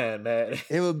 -10, man.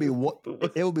 It would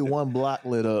be one block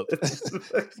lit up.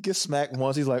 Get smacked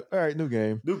once. He's like, all right, new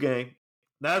game.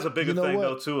 Now, that's a bigger thing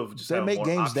though too of just they make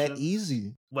games options. that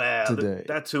easy. Well, today.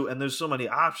 That too, and there's so many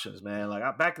options, man.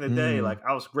 Like back in the day, like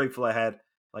I was grateful I had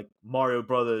like Mario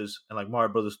Brothers and like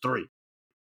Mario Brothers 3.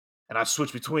 And I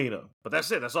switched between them. But that's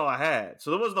it. That's all I had.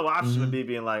 So there was no option of me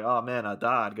being like, oh, man, I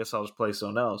died. Guess I'll just play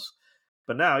something else.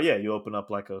 But now, yeah, you open up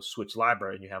like a Switch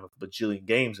library and you have a bajillion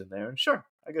games in there. And sure,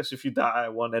 I guess if you die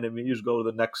at one enemy, you just go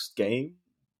to the next game.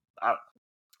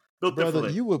 Brother,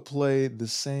 you would play the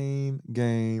same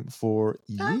game for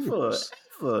years.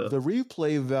 The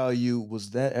replay value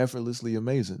was that effortlessly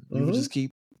amazing. You would just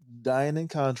keep dying in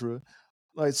Contra.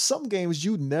 Like some games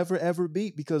you never ever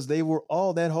beat because they were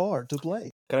all that hard to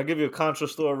play. Can I give you a Contra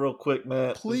story real quick,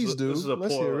 man? Please do.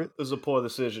 Let's hear it. This is a poor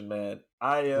decision, man.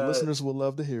 The listeners will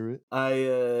love to hear it.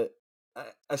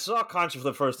 I saw Contra for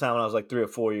the first time when I was like 3 or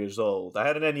 4 years old. I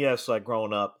had an NES like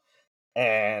growing up,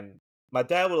 and my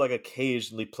dad would like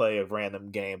occasionally play a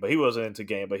random game, but he wasn't into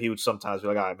game. But he would sometimes be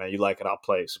like, "All right, man, you like it? I'll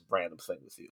play some random thing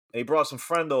with you." And he brought some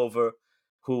friend over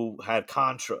who had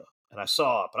Contra. And I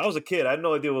saw it, but I was a kid. I had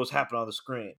no idea what was happening on the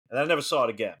screen. And I never saw it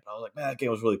again. I was like, man, that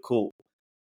game was really cool.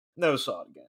 Never saw it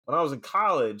again. When I was in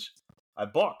college, I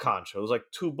bought Contra. It was like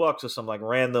 $2 at some like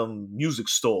random music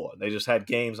store. And they just had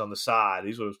games on the side.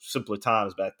 These were simpler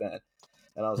times back then.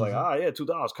 And I was like, yeah,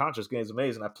 $2. Contra's game's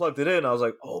amazing. I plugged it in. I was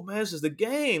like, oh, man, this is the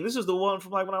game. This is the one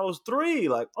from like when I was 3.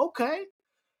 Like, okay.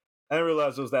 I didn't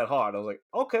realize it was that hard. I was like,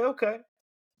 okay.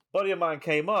 Buddy of mine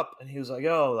came up and he was like,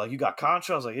 yo, like you got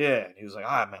Contra? I was like, yeah. And he was like,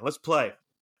 all right, man, let's play.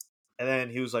 And then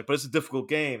he was like, but it's a difficult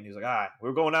game. And he was like, all right,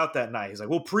 we're going out that night. He's like,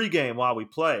 we'll pregame while we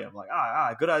play. I'm like, all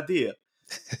right, good idea.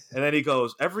 And then he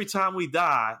goes, every time we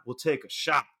die, we'll take a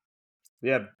shot. We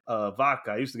had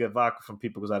vodka. I used to get vodka from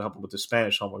people because I'd help them with the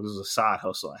Spanish homework. This was a side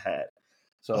hustle I had.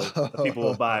 So people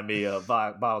would buy me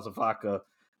bottles of vodka.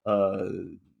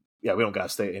 Yeah, we don't got to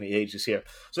state any ages here.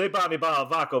 So they bought me a bottle of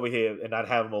vodka over here, and I'd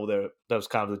have them over there. That was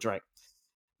kind of the drink.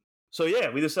 So yeah,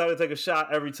 we decided to take a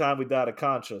shot every time we died at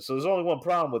Contra. So there's only one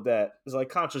problem with that. It's like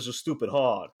Contra's just stupid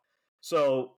hard.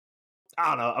 So, I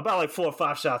don't know, about like 4 or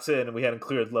 5 shots in, and we hadn't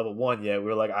cleared level 1 yet. We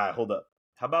were like, all right, hold up.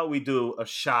 How about we do a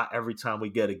shot every time we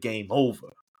get a game over?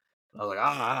 And I was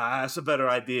like, that's a better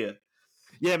idea.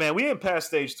 Yeah, man, we ain't past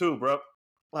stage 2, bro.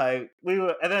 Like, we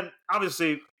were, and then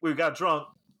obviously we got drunk.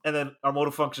 And then our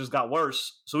motor functions got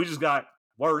worse. So we just got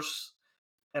worse.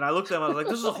 And I looked at him, I was like,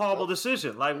 this is a horrible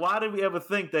decision. Like, why did we ever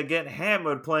think that getting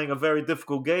hammered playing a very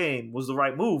difficult game was the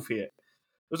right move here? It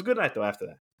was a good night, though, after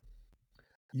that.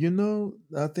 You know,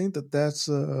 I think that's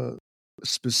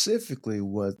specifically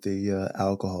what the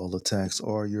alcohol attacks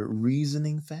are, your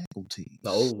reasoning faculties.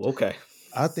 Oh, okay.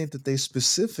 I think that they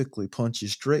specifically punch you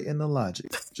straight in the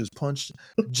logic. Just punch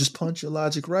your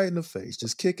logic right in the face.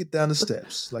 Just kick it down the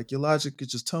steps. Like your logic is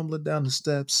just tumbling down the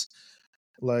steps.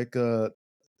 Like that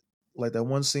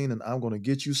one scene in I'm Gonna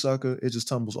Get You, Sucker. It just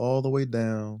tumbles all the way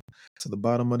down to the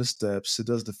bottom of the steps. It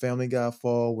does the Family Guy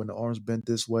fall when the arm's bent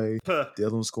this way. The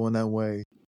other one's going that way,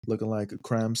 looking like a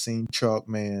crime scene chalk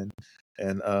man.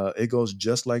 And it goes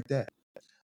just like that.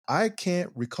 I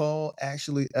can't recall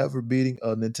actually ever beating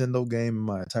a Nintendo game in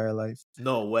my entire life.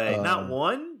 No way. Not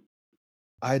one?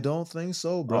 I don't think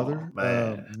so, brother. Oh,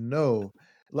 man. No.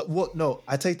 Well, no,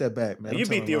 I take that back, man. You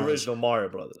beat the original Mario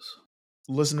Brothers.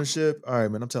 Listenership? All right,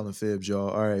 man, I'm telling fibs, y'all.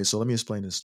 All right, so let me explain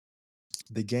this.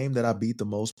 The game that I beat the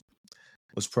most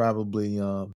was probably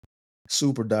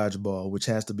Super Dodgeball, which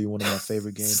has to be one of my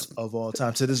favorite games of all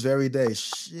time to this very day.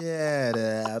 Shut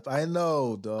up. I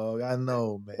know, dog. I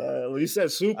know, man. When you said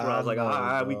Super, I was like, all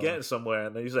right, we getting somewhere.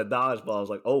 And then you said Dodgeball. I was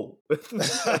like, oh. I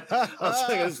was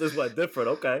like, this is what different.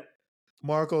 Okay.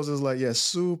 Marcos is like, yeah,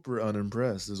 super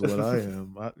unimpressed is what I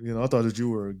am. I thought that you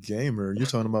were a gamer. You're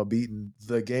talking about beating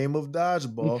the game of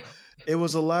dodgeball. It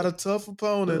was a lot of tough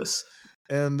opponents,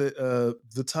 and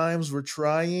the times were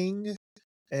trying,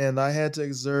 and I had to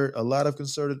exert a lot of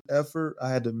concerted effort. I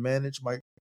had to manage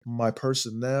my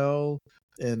personnel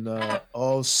in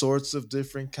all sorts of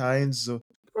different kinds of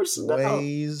Personnel.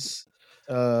 ways.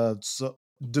 So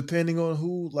depending on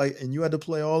who, like, and you had to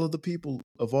play all of the people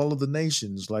of all of the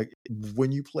nations. Like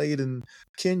when you played in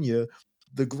Kenya,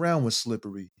 the ground was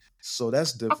slippery, so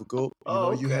that's difficult.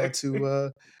 Oh, You okay. had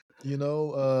to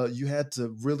you had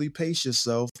to really pace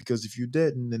yourself, because if you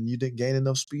didn't and you didn't gain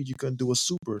enough speed, you couldn't do a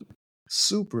super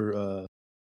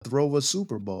throw a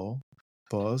super ball,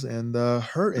 pause, and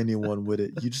hurt anyone with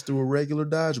it. You just threw a regular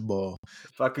dodgeball.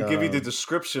 If I could give you the Um,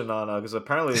 description on, because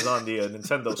apparently it's on the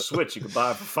Nintendo Switch, you could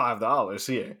buy it for $5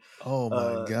 here. oh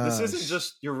my This isn't gosh.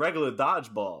 just your regular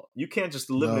dodgeball. You can't just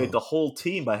eliminate No. the whole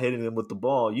team by hitting them with the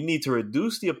ball. You need to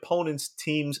reduce the opponent's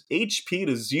team's HP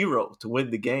to 0 to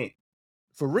win the game.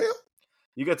 For real?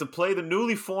 You get to play the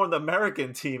newly formed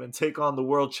American team and take on the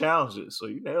world challenges. So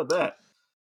you nailed that.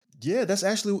 Yeah, that's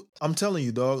actually, I'm telling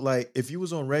you, dog. Like, if you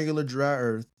was on regular dry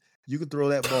earth, you could throw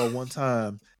that ball one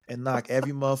time and knock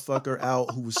every motherfucker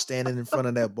out who was standing in front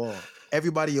of that ball.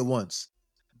 Everybody at once.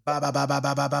 Ba ba ba ba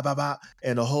ba ba ba ba ba.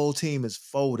 And the whole team is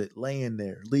folded, laying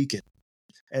there, leaking.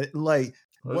 And like,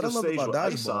 There's what I a love stage about with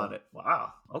ice on dodgeball, it.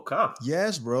 Wow. Okay.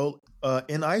 yes, bro,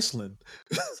 in Iceland,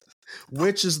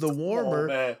 which is the Come on, warmer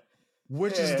man.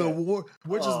 which is the Yeah.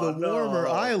 Oh, warmer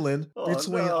no. island Oh,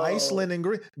 between no. Iceland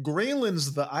and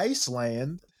Greenland's the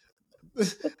Iceland.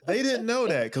 They didn't know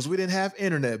that because we didn't have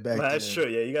internet back That's then.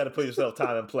 true. Yeah, you got to put yourself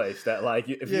time and place. That like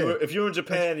Yeah, if you were in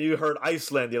Japan and you heard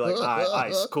Iceland, you're like, all right,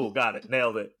 ice, cool, got it,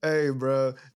 nailed it. hey,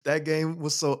 bro, that game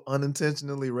was so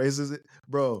unintentionally racist,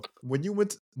 bro. When you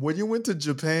went to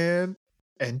Japan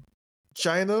and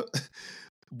China,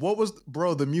 what was,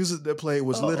 bro? The music that played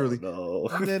was Oh literally no.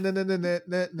 na na na na na na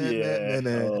na na Yeah.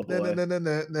 na Oh na na boy. na na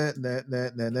na na na na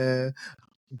na na.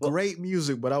 Well, Great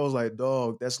music, but I was like,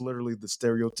 dog, that's literally the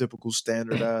stereotypical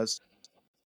standardized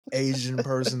Asian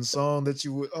person song that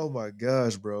you would. Oh my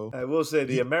gosh, bro. I will say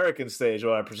the You, American stage,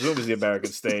 what I presume is the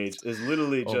American stage, is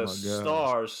literally oh my just gosh,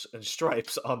 stars and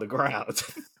stripes on the ground.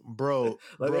 bro,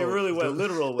 Like they bro. really went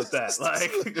literal with that.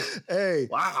 Like, Hey, the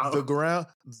wow, ground,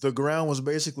 the ground was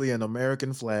basically an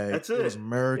American flag. that's It was it.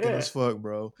 American Yeah. as fuck,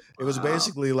 bro. It was Wow.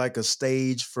 basically like a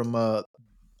stage from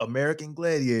American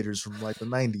Gladiators from like the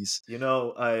 90s.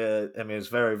 I mean, it's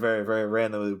very, very, very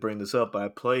random to bring this up, but I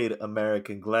played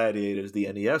American Gladiators,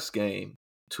 the NES game,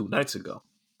 2 nights ago.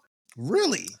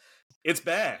 Really? It's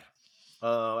bad.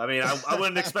 I mean, I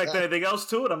wouldn't expect anything else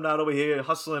to it. I'm not over here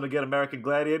hustling to get American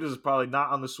Gladiators. It's probably not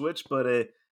on the Switch, but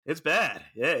it's bad.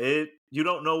 Yeah, you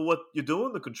don't know what you're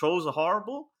doing. The controls are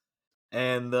horrible,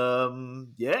 and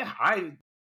yeah, I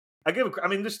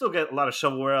mean, they still get a lot of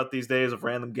shovelware out these days of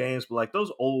random games, but like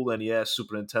those old NES,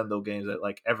 Super Nintendo games that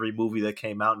like every movie that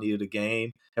came out needed a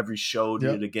game, every show Yep.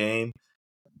 needed a game.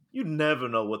 You never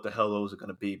know what the hell those are going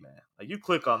to be, man. Like you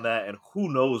click on that, and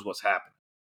who knows what's happening.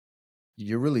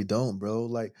 You really don't, bro.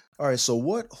 Like, all right, so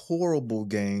what horrible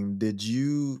game did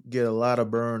you get a lot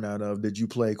of burn out of? Did you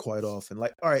play quite often?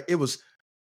 Like, all right, it was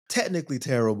technically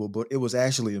terrible, but it was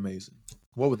actually amazing.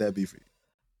 What would that be for you?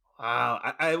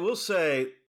 Wow, I will say,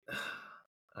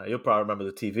 you'll probably remember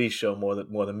the TV show more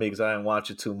than me because I didn't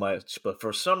watch it too much. But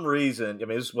for some reason, I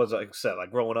mean, this was like I said, like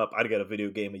growing up, I'd get a video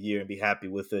game a year and be happy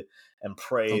with it, and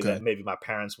pray that Okay. maybe my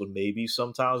parents would maybe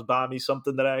sometimes buy me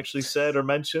something that I actually said or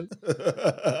mentioned.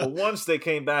 But once they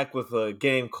came back with a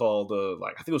game called,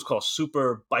 like I think it was called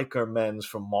Super Biker Men's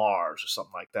from Mars or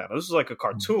something like that. This is like a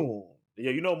cartoon.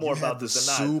 Yeah, you know more You about had the this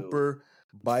than I do. super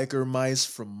biker mice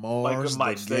from Biker Mars, the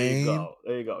Mice. There you game. go.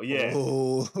 There you go. Yeah.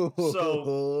 So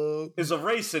Oh, it's a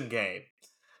racing game.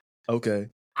 okay.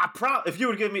 If you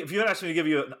had asked me to give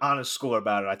you an honest score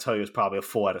about it, I tell you it's probably a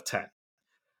 4 out of 10.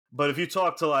 But if you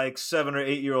talk to like 7 or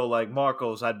 8 year old like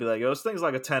Marcos, I'd be like, yo, this thing's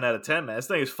like a 10 out of 10, man. This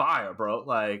thing is fire, bro.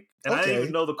 Like, and I didn't even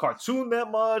Okay. know the cartoon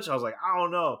that much. I was like, I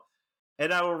don't know.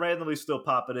 And I will randomly still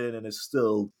pop it in, and it's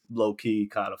still low key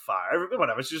kind of fire.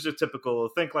 Whatever. It's just a typical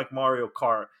think like Mario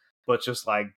Kart, but just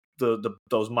like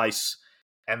those mice.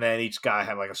 And then each guy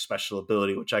had like a special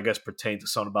ability, which I guess pertained to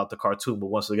something about the cartoon. But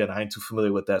once again, I ain't too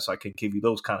familiar with that, so I can give you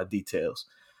those kind of details.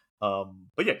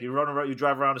 But yeah, you run around, you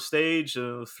drive around the stage,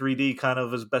 3D kind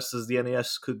of as best as the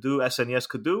NES could do, SNES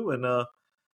could do, and I'd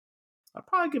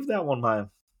probably give that one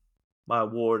my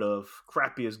award of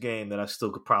crappiest game that I still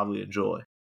could probably enjoy.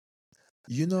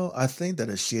 I think that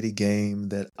a shitty game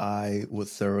that I would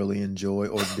thoroughly enjoy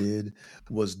or did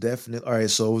was definitely, all right,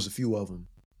 so it was a few of them.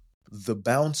 The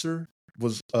Bouncer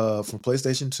was from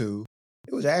PlayStation 2.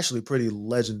 It was actually pretty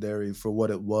legendary for what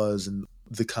it was and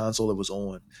the console it was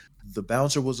on. The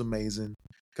bouncer was amazing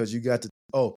because you got to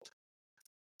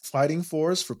Fighting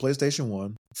Force for PlayStation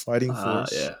 1. Fighting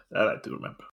Force. Yeah, that I do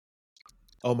remember.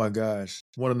 Oh my gosh.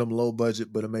 One of them low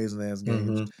budget but amazing ass games.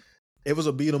 Mm-hmm. It was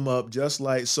a beat 'em up just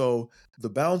like the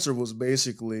bouncer was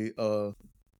basically a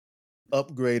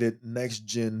upgraded next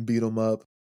gen beat 'em up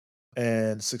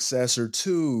and successor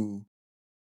to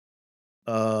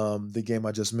the game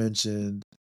I just mentioned,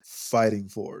 Fighting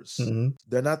Force. Mm-hmm.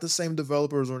 They're not the same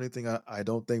developers or anything, I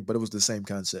don't think, but it was the same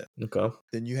concept. Okay.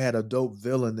 Then you had a dope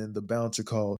villain in the bouncer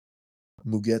called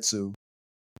Mugetsu,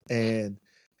 and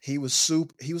he was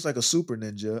like a super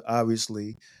ninja,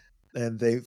 obviously, and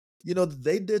they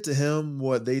did to him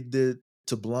what they did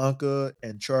to Blanca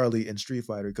and Charlie in Street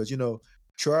Fighter, because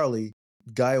Charlie,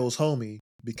 Guile's homie,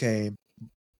 became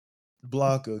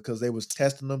Blanca because they was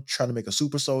testing him, trying to make a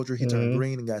super soldier. He turned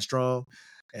green and got strong,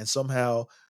 and somehow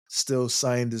still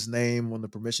signed his name on the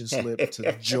permission slip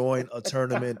to join a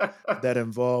tournament that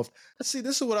involved. See,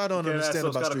 this is what I don't understand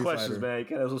about Street Fighter. Man. You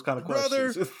can't ask those kind of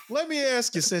Brother, questions. let me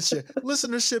ask you, since your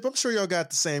listenership, I'm sure y'all got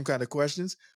the same kind of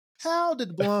questions. How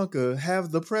did Blanca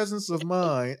have the presence of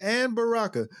mind and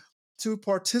Baraka to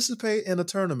participate in a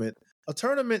tournament? A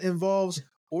tournament involves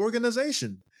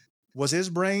organization. Was his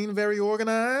brain very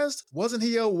organized? Wasn't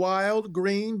he a wild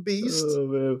green beast? Oh,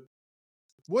 man.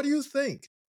 What do you think?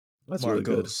 That's Marcos?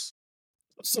 really good.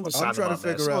 Someone signed them up,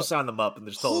 man. Someone signed them up and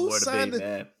just told them where to be,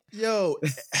 man. Yo,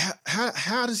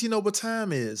 how does he know what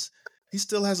time is? He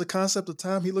still has a concept of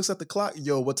time. He looks at the clock.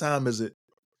 Yo, what time is it?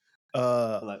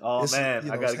 Like, oh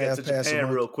man, I gotta get to Japan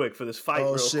real quick for this fight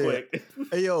quick.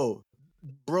 Hey, yo,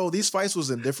 bro, these fights was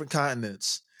in different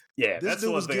continents. Yeah, this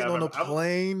dude was getting on a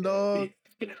plane, dog.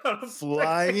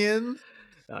 Flying.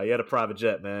 Nah, he had a private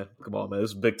jet, man. Come on, man.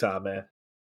 This is big time, man. It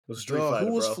was Street Fighter,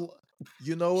 bro.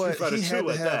 You know what? Street Fighter 2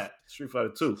 at that. Street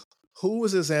Fighter 2. Who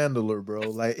was his handler, bro?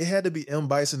 Like, it had to be M.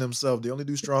 Bison himself. The only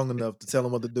dude strong enough to tell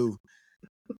him what to do.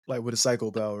 Like, with his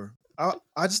psycho power.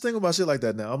 I just think about shit like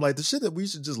that now. I'm like, the shit that we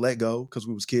should just let go because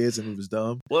we was kids and we was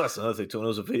dumb. Well, that's another thing, too. When it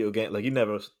was a video game, like, you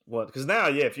never want... Because now,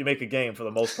 yeah, if you make a game, for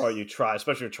the most part, you try,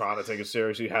 especially if you're trying to take it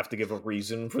serious, you have to give a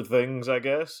reason for things, I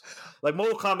guess. Like,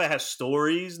 Mortal Kombat has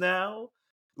stories now,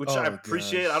 which I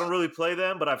appreciate. Gosh. I don't really play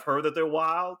them, but I've heard that they're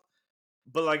wild.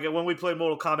 But, like, when we played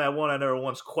Mortal Kombat 1, I never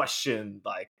once questioned,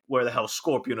 like, where the hell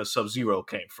Scorpion or Sub-Zero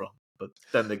came from. But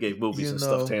then they gave movies and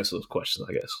stuff to answer those questions,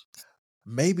 I guess.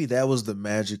 Maybe that was the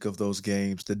magic of those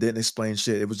games that didn't explain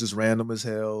shit. It was just random as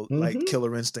hell, like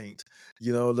Killer Instinct.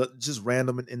 Just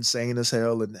random and insane as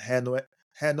hell, and had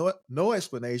no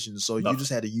explanation. So you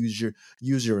just had to use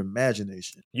your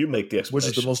imagination. You make the explanation,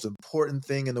 which is the most important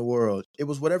thing in the world. It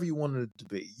was whatever you wanted it to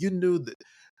be. You knew that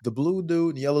the blue dude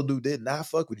and the yellow dude did not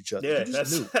fuck with each other. Yeah, you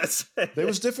just knew. They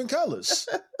was different colors.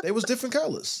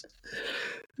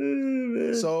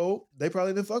 So they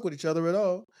probably didn't fuck with each other at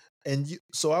all.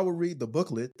 So I would read the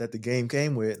booklet that the game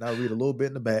came with, and I read a little bit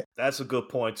in the back. That's a good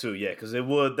point too, yeah, because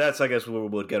that's I guess where we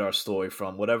would get our story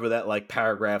from. Whatever that like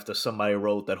paragraph that somebody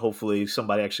wrote that hopefully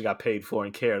somebody actually got paid for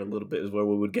and cared a little bit is where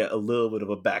we would get a little bit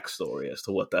of a backstory as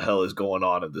to what the hell is going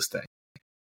on in this thing.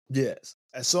 Yes.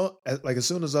 As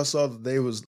soon as I saw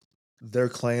that their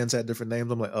clans had different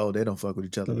names, I'm like, oh, they don't fuck with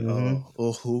each other. Like,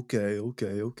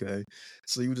 okay.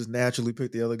 So you just naturally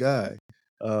pick the other guy.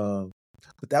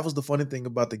 But that was the funny thing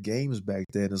about the games back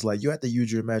then. Is like you had to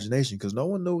use your imagination because no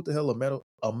one knew what the hell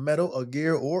a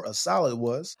gear, or a solid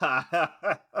was at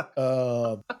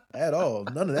all.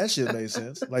 None of that shit made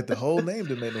sense. Like the whole name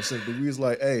didn't make no sense. But we was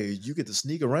like, hey, you get to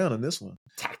sneak around in this one.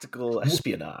 Tactical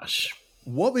espionage.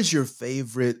 What was your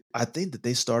favorite? I think that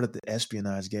they started the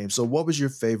espionage game. So what was your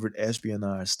favorite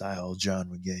espionage style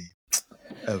genre game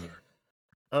ever?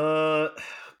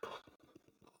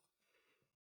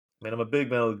 Man, I'm a big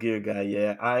Metal Gear guy,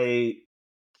 yeah.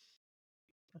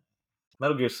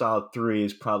 Metal Gear Solid 3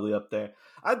 is probably up there.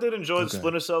 I did enjoy the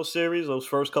Splinter Cell series, those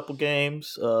first couple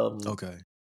games.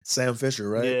 Sam Fisher,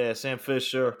 right? Yeah, Sam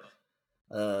Fisher.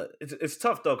 It's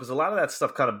tough, though, because a lot of that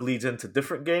stuff kind of bleeds into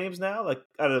different games now. Like,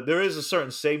 I don't know, there is a certain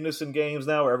sameness in games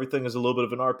now where everything is a little bit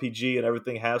of an RPG and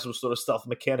everything has some sort of stealth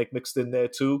mechanic mixed in there,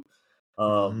 too.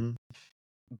 But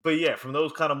yeah, from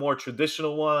those kind of more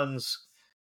traditional ones...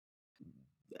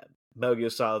 Metal Gear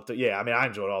Solid 3. Yeah, I mean, I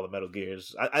enjoyed all the Metal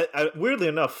Gears. I weirdly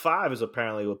enough, 5 is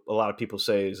apparently what a lot of people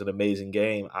say is an amazing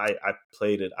game. I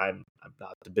played it. I'm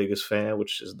not the biggest fan,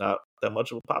 which is not that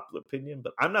much of a popular opinion,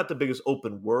 but I'm not the biggest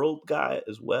open world guy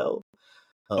as well.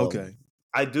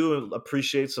 I do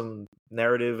appreciate some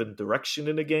narrative and direction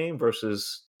in the game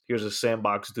versus here's a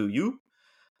sandbox, do you?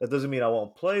 That doesn't mean I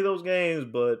won't play those games,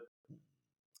 but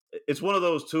it's one of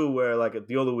those too where like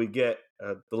the older we get,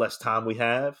 the less time we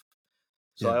have.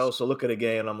 So I also look at a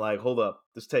game and I'm like, hold up,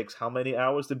 this takes how many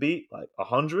hours to beat? Like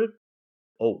 100?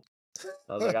 Oh,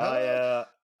 I was like,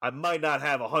 I might not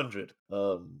have 100,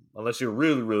 unless you're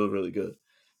really, really, really good.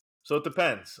 So it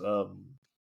depends.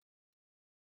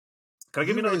 Can I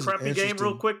give you another crappy game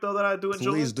real quick though that I do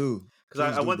enjoy? Please do.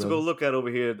 Because I went to go look at over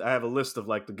here. I have a list of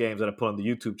like the games that I put on the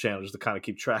YouTube channel just to kind of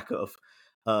keep track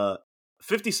of.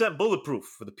 50 Cent Bulletproof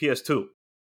for the PS2.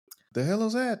 The hell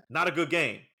is that? Not a good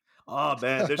game. Oh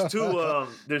man, there's two.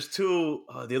 There's two.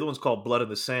 The other one's called Blood in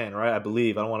the Sand, right? I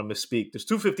believe. I don't want to misspeak. There's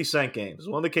two 50 Cent games. There's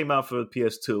one that came out for the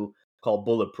PS2 called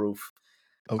Bulletproof.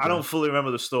 Okay. I don't fully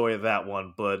remember the story of that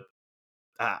one, but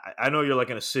I know you're like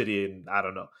in a city, and I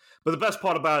don't know. But the best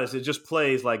part about it is it just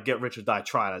plays like Get Rich or Die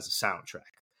Trying as a soundtrack.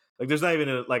 Like there's not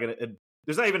even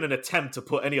there's not even an attempt to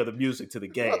put any other music to the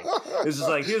game. It's just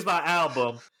like, here's my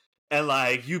album, and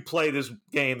like you play this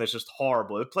game that's just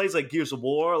horrible. It plays like Gears of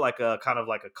War, like a kind of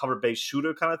like a cover-based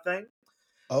shooter kind of thing.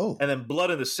 Oh. And then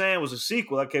Blood in the Sand was a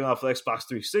sequel that came out for Xbox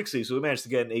 360, so we managed to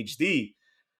get an HD.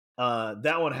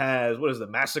 That one has, what is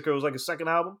it, Massacre was like a second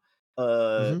album.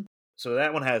 So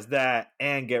that one has that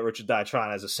and Get Rich or Die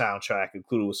Trying as a soundtrack,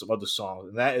 included with some other songs.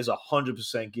 And that is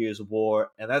 100% Gears of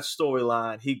War. And that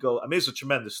storyline, it's a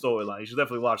tremendous storyline. You should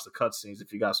definitely watch the cutscenes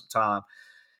if you got some time.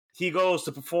 He goes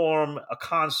to perform a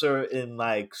concert in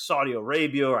like Saudi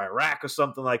Arabia or Iraq or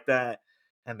something like that,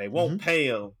 and they won't pay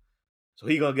him. So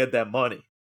he gonna get that money.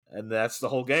 And that's the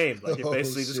whole game. Like it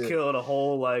basically just killed a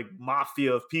whole like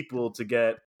mafia of people to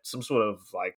get some sort of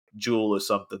like jewel or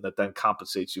something that then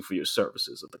compensates you for your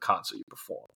services at the concert you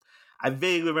perform. I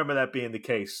vaguely remember that being the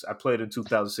case. I played in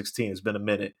 2016. It's been a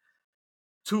minute.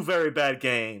 Two very bad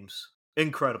games.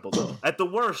 Incredible though. At the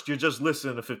worst, you're just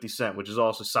listening to 50 Cent, which is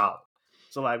also solid.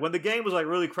 So like when the game was like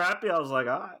really crappy, I was like,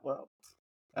 all right, well,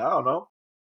 I don't know.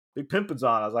 Big Pimpin's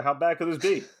on. I was like, how bad could this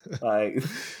be? Like,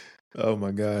 oh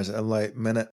my gosh. I'm like,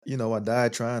 man, I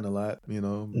died trying a lot,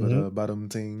 but bottom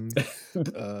team.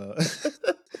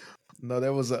 No,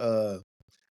 there was a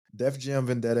Def Jam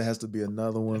Vendetta has to be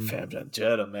another one. Def Jam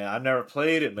Vendetta, man. I never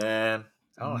played it, man.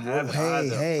 I don't have it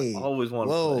either. I always want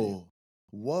to play it.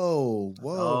 Whoa.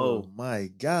 Oh my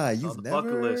God. You've never?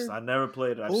 Bucket list. I never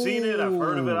played it. I've seen it. I've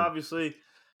heard of it, obviously.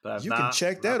 But I've you can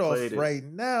check that off right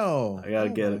now. I gotta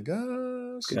get it.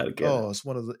 Gosh. Gotta get it. It's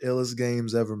one of the illest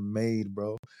games ever made,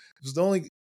 bro. It's the only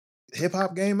hip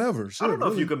hop game ever. I don't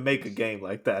know if you can make a game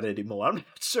like that anymore. I'm not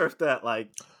sure if that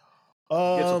gets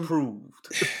approved.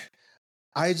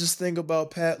 I just think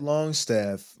about Pat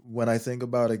Longstaff when I think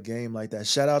about a game like that.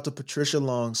 Shout out to Patricia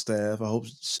Longstaff. I hope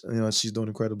she's doing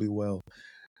incredibly well.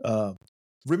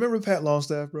 Remember Pat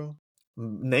Longstaff, bro?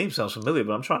 Name sounds familiar,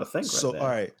 but I'm trying to think right now. All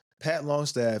right. Pat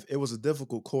Longstaff, it was a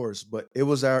difficult course, but it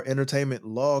was our entertainment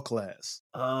law class.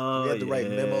 Oh, we had to write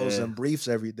memos and briefs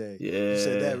every day. Yeah. You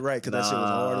said that right, because that shit was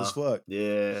hard as fuck.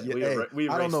 Yeah. We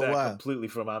erased that completely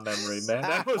from my memory, man.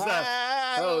 That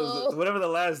was whatever the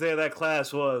last day of that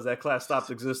class was. That class stopped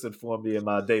existing for me in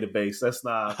my database. That's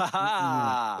not.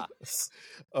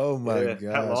 Oh my gosh,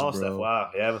 Pat Longstaff, bro. wow.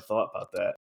 I haven't thought about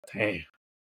that. Damn.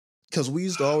 Because we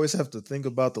used to always have to think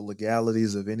about the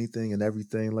legalities of anything and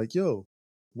everything. Like, yo,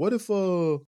 what if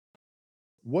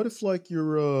like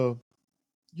you're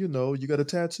you got a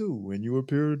tattoo and you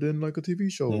appeared in like a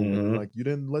TV show and like you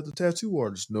didn't let the tattoo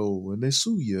artist know and they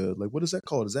sue you? Like, what is that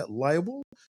called? Is that libel?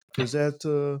 Is that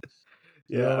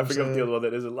I forget the other one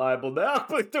that isn't liable now.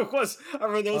 But there was, I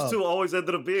mean, those two always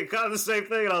ended up being kind of the same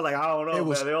thing. And I was like, I don't know,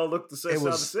 man. They all look the same,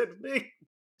 sound the same to me.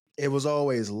 It was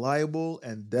always libel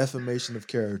and defamation of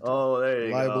character. Oh, there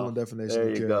you go. Libel and defamation of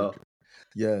character. Go.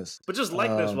 Yes. But just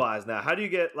likeness-wise now, how do you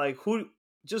get,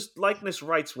 just likeness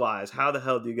rights-wise, how the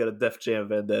hell do you get a Def Jam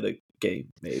Vendetta game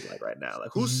made, right now? Like,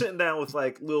 who's sitting down with,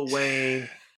 Lil Wayne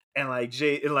and,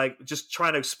 Jay, and, just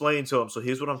trying to explain to him, so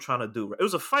here's what I'm trying to do. It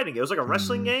was a fighting game. It was like a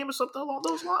wrestling game or something along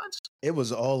those lines? It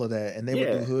was all of that, and they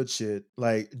would do hood shit.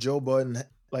 Like, Joe Budden had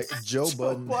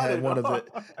one of the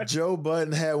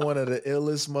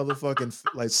illest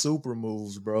motherfucking super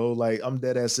moves, bro. Like, I'm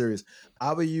dead ass serious.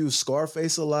 I would use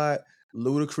Scarface a lot.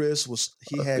 Ludacris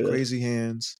had crazy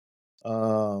hands.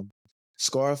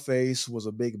 Scarface was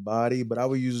a big body, but I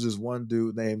would use this one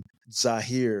dude named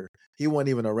Zahir. He wasn't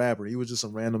even a rapper. He was just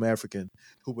some random African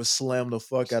who would slam the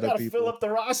fuck out of people. Fill up the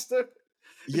roster.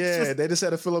 Yeah, they just had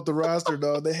to fill up the roster,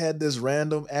 dog. They had this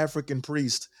random African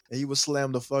priest, and he would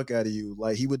slam the fuck out of you.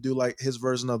 Like, he would do his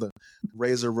version of the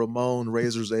Razor Ramon,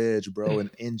 Razor's Edge, bro, and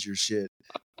end your shit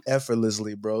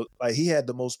effortlessly, bro. Like, he had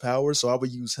the most power, so I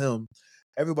would use him.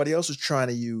 Everybody else was trying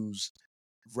to use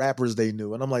rappers they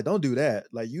knew. And I'm like, don't do that.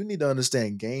 Like, you need to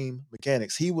understand game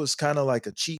mechanics. He was kind of like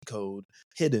a cheat code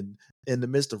hidden in the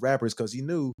midst of rappers because he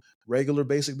knew regular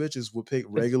basic bitches would pick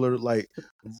regular, like,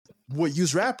 would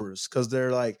use rappers because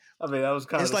they're like, I mean, that was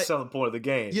kind of the selling point of the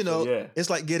game. You know, so yeah. It's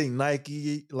like getting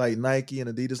Nike and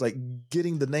Adidas, like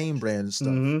getting the name brand stuff.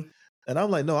 Mm-hmm. And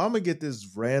I'm like, no, I'm gonna get this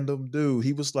random dude.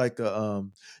 He was like a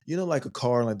like a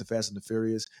car like the Fast and the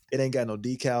Furious. It ain't got no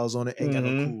decals on it, ain't got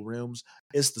no cool rims.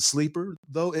 It's the sleeper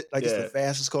though. It's the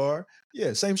fastest car.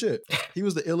 Yeah, same shit. He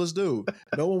was the illest dude.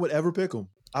 No one would ever pick him.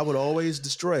 I would always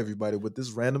destroy everybody with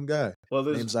this random guy. Well,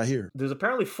 named Zahir. There's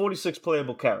apparently 46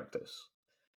 playable characters.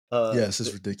 Yes,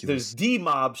 it's ridiculous. There's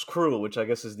D-Mob's crew, which I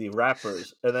guess is the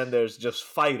rappers, and then there's just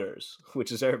fighters,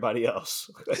 which is everybody else.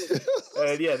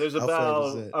 And yeah, there's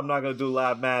about, I'm not going to do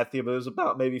lab math here, but there's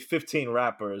about maybe 15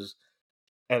 rappers,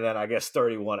 and then I guess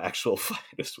 31 actual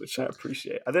fighters, which I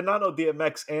appreciate. I did not know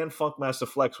DMX and Funkmaster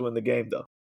Flex were in the game, though.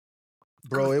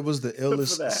 Bro, it was the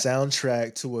illest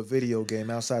soundtrack to a video game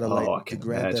outside of the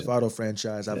Grand Theft Auto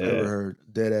franchise I've ever heard.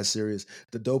 Dead ass serious.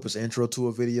 The dopest intro to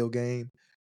a video game.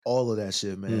 All of that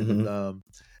shit, man. Mm-hmm. And,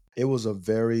 it was a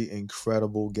very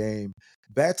incredible game.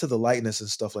 Back to the lightness and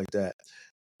stuff like that.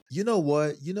 You know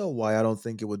what? You know why I don't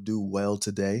think it would do well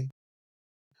today?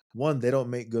 One, they don't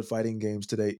make good fighting games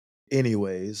today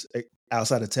anyways,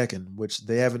 outside of Tekken, which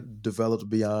they haven't developed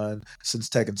beyond since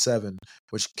Tekken 7,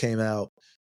 which came out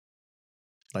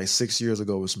like 6 years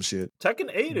ago with some shit. Tekken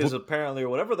 8 is apparently, or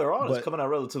whatever they're on, is coming out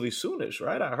relatively soonish,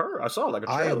 right? I saw like a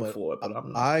trailer for it.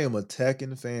 But I am a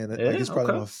Tekken fan. Yeah, it's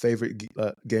probably my favorite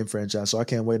game franchise, so I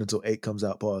can't wait until 8 comes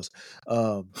out. Pause.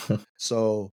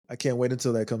 So I can't wait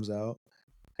until that comes out.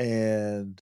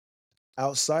 And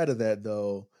outside of that,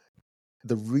 though,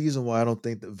 the reason why I don't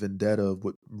think that Vendetta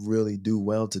would really do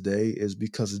well today is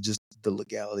because of just the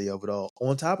legality of it all.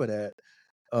 On top of that,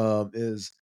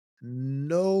 is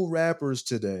no rappers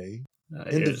today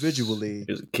individually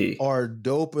are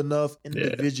dope enough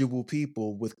individual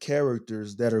people with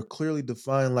characters that are clearly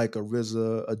defined, like a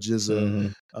RZA, a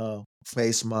Jizza,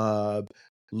 Face Mob,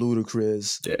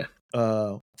 Ludacris,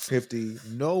 50.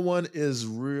 No one is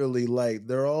really like,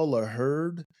 they're all a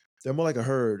herd. They're more like a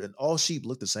herd, and all sheep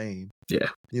look the same. Yeah.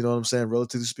 You know what I'm saying?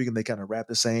 Relatively speaking, they kind of rap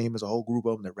the same. As a whole group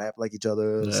of them that rap like each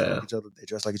other, sound like each other, they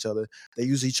dress like each other. They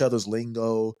use each other's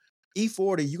lingo.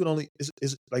 E40, you can only,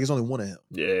 it's only one of him.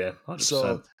 Yeah, 100%.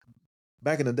 So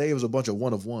back in the day, it was a bunch of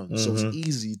one of one. So it's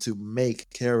easy to make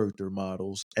character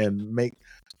models and make,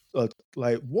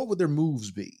 like, what would their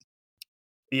moves be?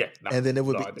 Yeah. And then it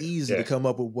would be easy to come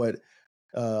up with what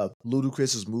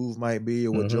Ludacris's move might be,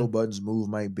 or what Joe Budden's move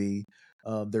might be.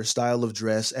 Their style of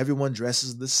dress. Everyone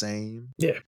dresses the same.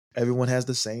 Yeah. Everyone has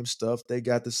the same stuff. They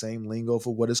got the same lingo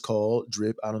for what is called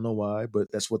drip. I don't know why, but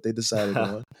that's what they decided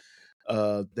on.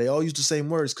 They all use the same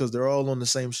words because they're all on the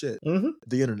same shit.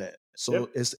 The internet. So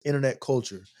it's internet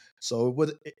culture. So it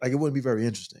wouldn't be very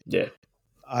interesting. Yeah.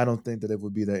 I don't think that it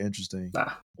would be that interesting.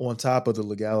 Nah. On top of the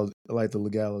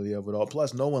legality of it all.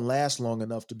 Plus, no one lasts long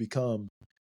enough to become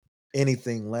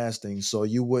anything lasting. So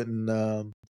you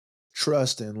wouldn't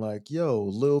trust in, like, yo,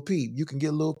 Lil Peep. You can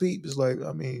get Lil Peep. It's like,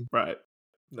 I mean, right.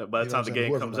 By the time the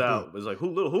game comes out, it's like,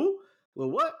 Lil who?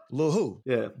 Lil what? Lil who?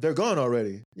 Yeah. They're gone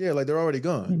already. Yeah, like they're already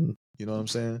gone. You know what I'm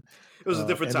saying? It was a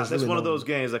different time. It's one of those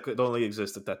games that could only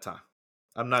exist at that time.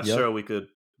 I'm not sure we could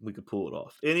pull it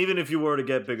off. And even if you were to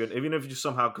get bigger, even if you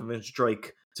somehow convince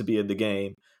Drake to be in the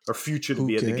game or Future to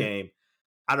be in the game,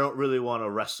 I don't really want to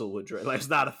wrestle with Drake. Like, it's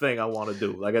not a thing I want to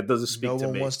do. Like, it doesn't speak to me. No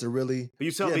one wants to really. But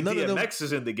you tell me DMX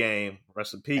is in the game,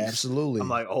 rest in peace. Absolutely. I'm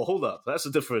like, oh, hold up. That's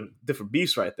a different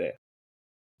beast right there.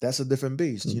 That's a different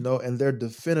beast, you know, and they're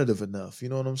definitive enough. You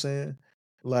know what I'm saying?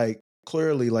 Like,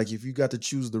 clearly, like, if you got to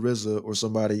choose the RZA or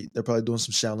somebody, they're probably doing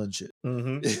some challenge shit.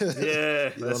 Yeah,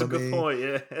 that's a good point.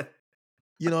 Yeah.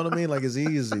 You know what I mean? Like, it's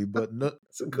easy, but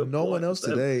no one else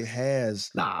today has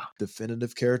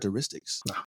definitive characteristics.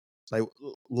 Like,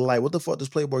 what the fuck does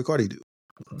Playboy Cardi do?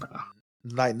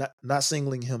 Like, not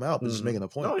singling him out, but just making a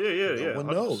point. Oh, yeah. No one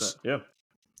knows. Yeah.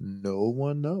 No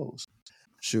one knows.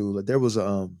 Shoot, like, there was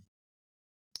a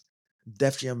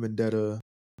Def Jam Vendetta.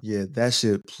 Yeah, that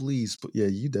shit, please.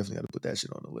 You definitely got to put that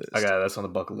shit on the list. That's on the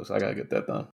bucket list. I got to get that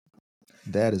done.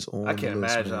 That is on the list. I can't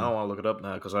imagine. Man. I don't want to look it up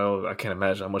now because I can't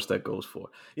imagine how much that goes for.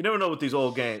 You never know with these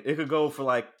old games. It could go for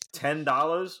like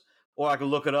 $10, or I could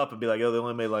look it up and be like, yo, they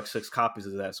only made like 6 copies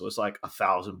of that, so it's like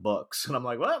 $1,000. And I'm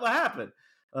like, what happened?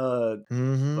 But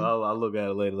I'll look at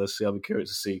it later. Let's see. I'll be curious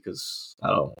to see because I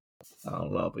don't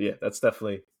know. But yeah, that's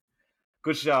definitely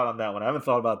good shot on that one. I haven't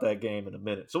thought about that game in a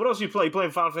minute. So what else you play? You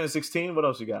playing Final Fantasy 16? What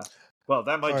else you got? Well,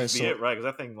 that might just be it, right? Because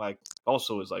that thing like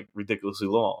also is like ridiculously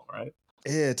long, right?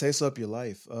 Yeah, it takes up your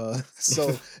life. So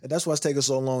and that's why it's taking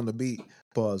so long to beat.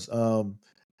 Pause.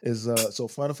 So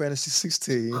Final Fantasy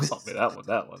 16. Oh man,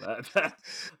 that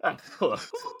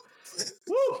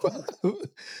woo.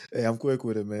 Hey, I'm quick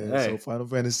with it, man. So Hey. Final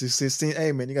Fantasy 16.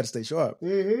 Hey, man, you got to stay sharp.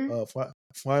 Mm-hmm.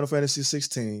 Final Fantasy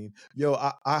 16. Yo,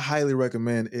 I highly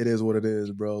recommend It Is What It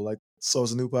Is, bro. Like, so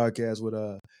it's a new podcast with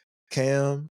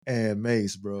Cam and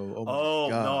Mace, bro. Oh my Oh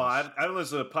no, gosh. I don't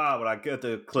listen to the pod, but I get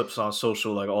the clips on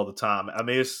social like all the time. I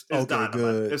mean, it's Okay, dynamite.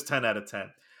 good. It's 10 out of 10.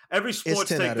 Every It's sports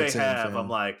 10 take out of they 10, have, I'm fam.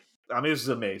 like, I mean, this is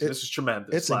amazing. It, This is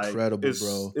tremendous. it's Like, incredible,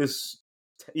 bro.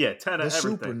 yeah, 10 They're of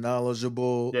super everything.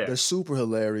 knowledgeable. Yeah, They're super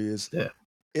hilarious. yeah,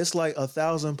 It's like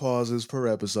 1,000 pauses per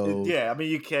episode. yeah. I mean,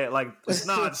 you can't like it's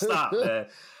non-stop, man.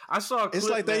 I saw a It's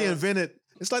clip, like they man. invented.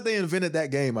 It's like they invented that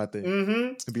game. I think.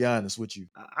 Mm-hmm. To be honest with you.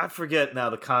 I forget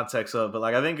now the context of it, but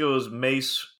like I think it was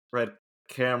Mace read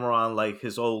Cameron like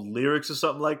his old lyrics or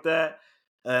something like that,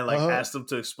 and like asked him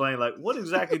to explain like what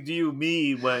exactly do you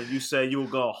mean when you say you were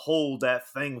gonna hold that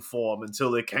thing for him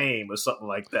until it came or something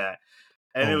like that,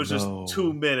 and it Oh was just no.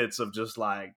 2 minutes of just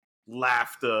like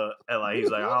laughter and like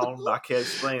he's like I can't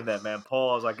explain that, man.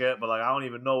 Pause, I get, but like I don't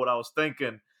even know what I was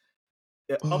thinking.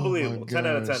 Yeah, Oh my unbelievable, 10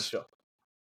 out of 10 gosh. show.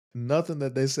 Nothing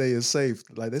that they say is safe.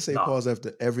 Like they say No, pause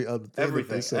after every other thing that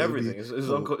they say. everything is it's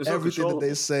Everything that they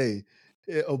uncontrollable. say.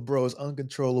 Oh, bro, it's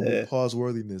uncontrollable Yeah. pause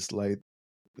worthiness. Like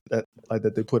that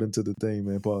they put into the thing,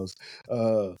 man. Pause.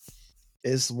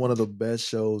 It's one of the best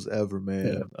shows ever,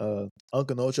 man. Yeah.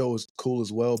 Uncle Ocho was cool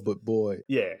as well, but boy,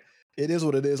 Yeah. it is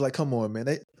what it is. Like, come on, man.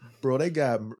 They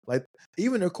got like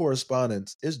even their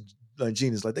correspondence is like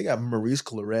genius. Like they got Maurice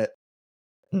Claret,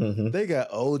 they got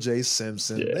O.J.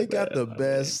 Simpson, Yeah, they got man. the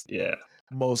best,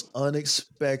 most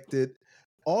unexpected.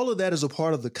 All of that is a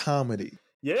part of the comedy.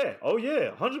 Yeah. Oh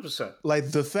yeah. 100%.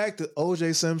 Like the fact that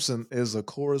O.J. Simpson is a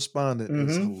correspondent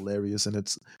is hilarious, and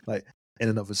it's like in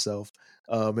and of itself.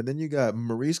 And then you got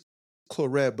Maurice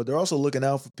Claret, but they're also looking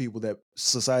out for people that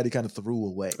society kind of threw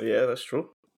away. Yeah, that's true.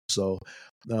 So,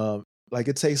 like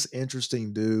it takes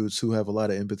interesting dudes who have a lot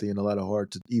of empathy and a lot of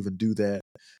heart to even do that.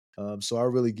 So I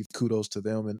really give kudos to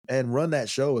them and run that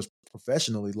show as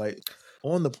professionally, like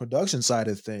on the production side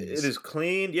of things. It is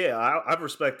clean. Yeah, I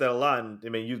respect that a lot. And I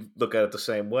mean, you look at it the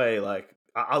same way. Like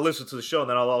I listen to the show and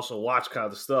then I'll also watch kind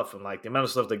of the stuff and like the amount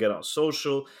of stuff they get on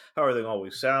social, how everything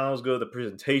always sounds good, the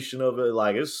presentation of it.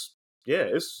 Like it's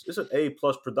an A+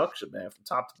 production, man, from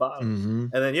top to bottom. Mm-hmm.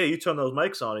 And then you turn those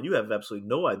mics on and you have absolutely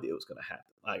no idea what's gonna happen.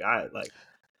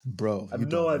 Bro, I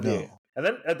have no idea. Know. And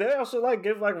then they also like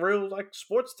give like real like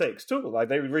sports takes too. Like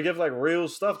they give like real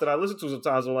stuff that I listen to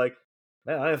sometimes. I'm like,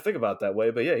 man, I didn't think about that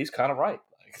way, but yeah, he's kind of right.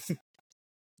 Like,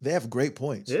 they have great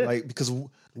points. Yeah. Like because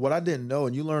what I didn't know,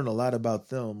 and you learn a lot about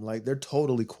them. Like they're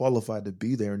totally qualified to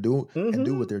be there and do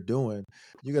what they're doing.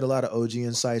 You get a lot of OG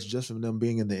insights just from them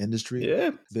being in the industry.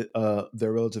 Yeah.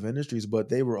 Their relative industries, but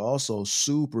they were also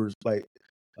super like.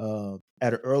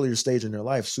 At an earlier stage in their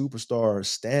life, superstar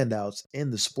standouts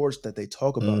in the sports that they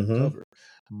talk about and cover.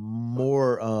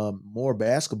 More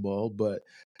basketball, but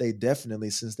they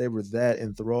definitely, since they were that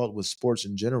enthralled with sports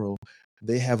in general,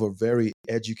 they have a very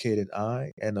educated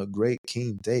eye and a great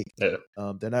keen take. Yeah.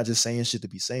 They're not just saying shit to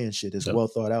be saying shit. It's well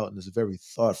thought out and it's very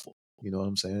thoughtful. You know what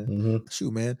I'm saying?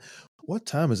 Shoot, man. What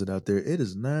time is it out there? It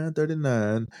is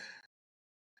 9:39.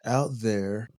 Out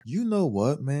there, you know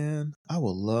what, man? I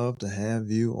would love to have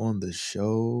you on the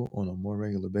show on a more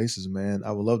regular basis, man.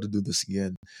 I would love to do this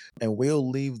again. And we'll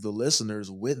leave the listeners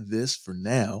with this for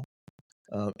now.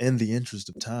 In the interest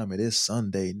of time, it is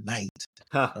Sunday night,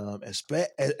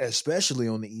 especially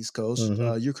on the East Coast.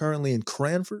 You're currently in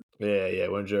Cranford? Yeah,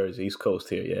 we're in Jersey, East Coast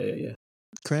here. Yeah.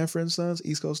 Cranford Sons,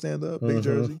 East Coast stand up, Big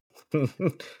Jersey.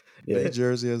 Big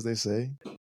Jersey, as they say.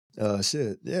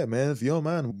 Shit. Yeah, man. If you don't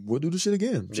mind, we'll do the shit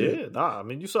again. Shit. Yeah, I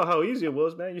mean, you saw how easy it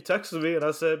was, man. You texted me and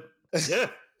I said, yeah.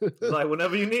 Like,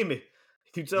 whenever you need me,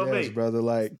 you tell me. Yes, brother.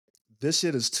 Like, this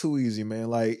shit is too easy, man.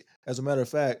 Like, as a matter of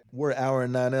fact, we're an hour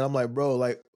and 9 and I'm like, bro,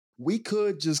 like, we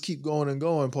could just keep going and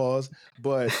going, pause.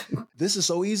 But this is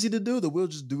so easy to do that we'll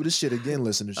just do this shit again,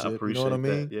 listenership. I appreciate you know what I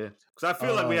mean? That, yeah. Because I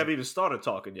feel like we haven't even started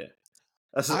talking yet.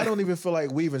 I don't even feel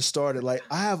like we even started. Like,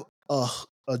 I have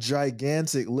a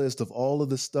gigantic list of all of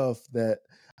the stuff that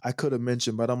I could have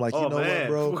mentioned, but I'm like, you know what,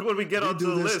 bro? When we get onto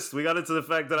the list, we got into the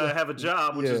fact that I have a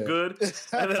job, which is good,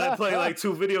 and then I play like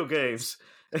 2 video games.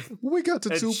 We got to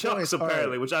 2 Chucks, points,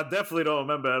 apparently, which I definitely don't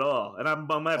remember at all. And I'm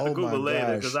gonna have to Google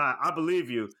later because I believe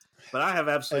you, but I have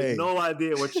absolutely no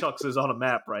idea where Chucks is on a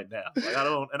map right now. Like I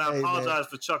don't, and I apologize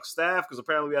for Chuck's staff because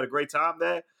apparently we had a great time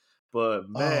there. But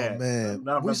man,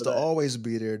 we used to always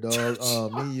be there,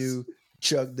 dog. Me, you,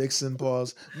 Chuck Dixon,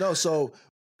 pause. No, so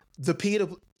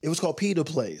it was called Peter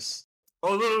Place.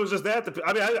 Oh no, it was just that.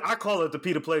 I call it the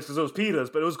pita place because it was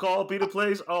pitas, but it was called pita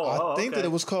place. I think okay. that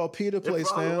it was called pita place,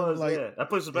 it probably fam. was, like yeah. That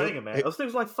place was banging, man. Those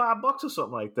things was like $5 or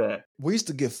something like that. We used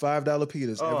to get $5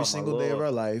 pitas every single day of our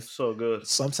life. So good.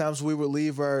 Sometimes we would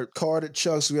leave our card at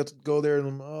Chuck's. We have to go there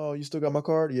and you still got my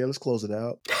card? Yeah, let's close it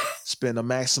out. Spend a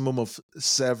maximum of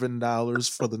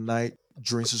 $7 for the night.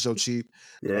 Drinks are so cheap.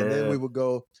 Yeah. And then we would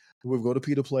go to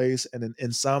pita place, and then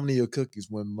insomnia cookies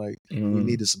when we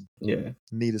needed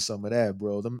some of that,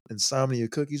 bro. Them insomnia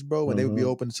cookies, bro, when they would be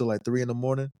open until like 3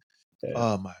 a.m. Yeah.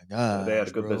 Oh my god. They had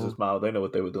a good business model. They know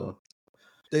what they were doing.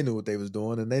 They knew what they was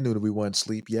doing, and they knew that we weren't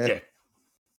asleep yet. Yeah.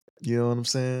 You know what I'm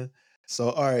saying?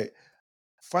 So, all right.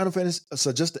 Final Fantasy.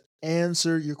 So, just to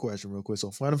answer your question real quick.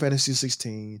 So, Final Fantasy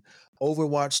 16,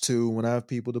 Overwatch 2, when I have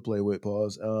people to play with,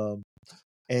 pause.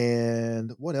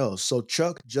 And what else? So,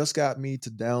 Chuck just got me to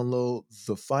download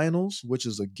The Finals, which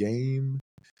is a game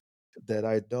that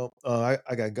I don't. I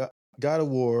got God of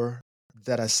War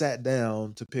that I sat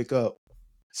down to pick up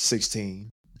 16.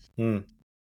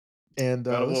 And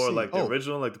God of War, like the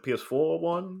original, like the PS4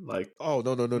 one, like no,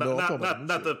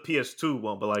 not the PS2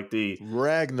 one, but like the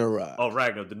Ragnarok. Oh,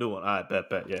 Ragnarok, the new one. I bet,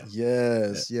 yeah.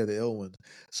 Yes, the old one.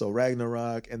 So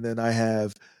Ragnarok, and then I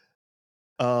have,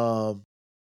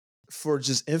 for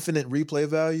just infinite replay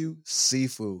value,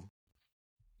 Sifu.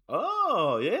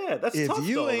 Oh yeah, that's tough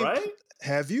though, right?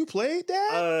 Have you played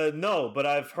that? No, but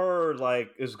I've heard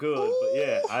like it's good. Ooh, but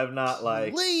yeah, I've not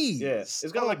like. Please. Yeah,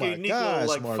 it's got like a unique little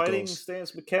like Marcos. Fighting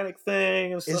stance mechanic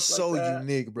thing and stuff. It's so like that.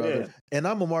 unique, brother. Yeah. And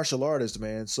I'm a martial artist,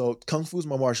 man. So Kung Fu's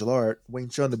my martial art. Wing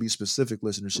Chun to be specific,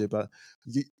 listenership.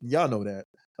 Y'all know that.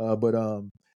 But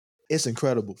it's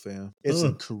incredible, fam. It's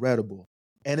incredible.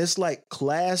 And it's like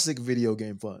classic video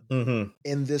game fun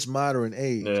in this modern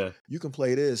age. Yeah. You can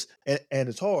play this, and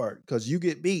it's hard because you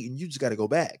get beat and you just got to go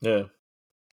back. Yeah.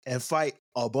 And fight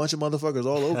a bunch of motherfuckers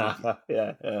all over again.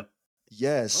 Yeah.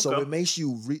 Yes. Okay. So it makes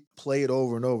you play it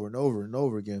over and over and over and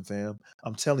over again, fam.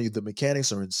 I'm telling you, the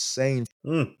mechanics are insane.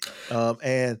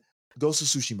 And Ghost of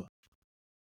Tsushima.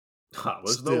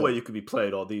 There's no way you could be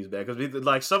playing all these, man. Because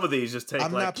like some of these just take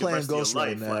like the rest of your life.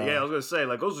 Right now. Like, I was gonna say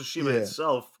like Ghost of Tsushima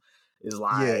itself is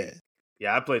like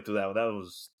I played through that one.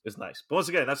 It's nice. But once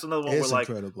again, that's another one where like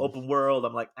open world.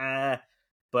 I'm like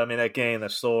but I mean that game, that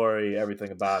story,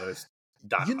 everything about it is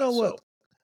dynamite. You know what?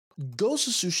 Ghost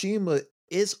of Tsushima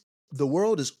the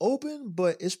world is open,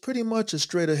 but it's pretty much a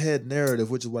straight ahead narrative,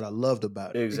 which is what I loved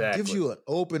about it. Exactly. It gives you an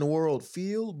open world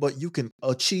feel, but you can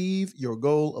achieve your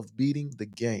goal of beating the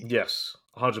game. Yes,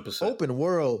 100%. Open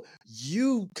world,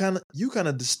 you kind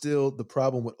of distilled the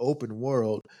problem with open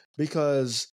world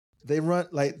because they run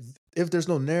like if there's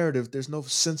no narrative, there's no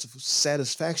sense of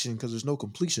satisfaction because there's no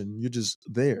completion. You're just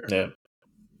there. Yeah.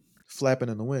 Flapping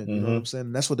in the wind. You know what I'm saying?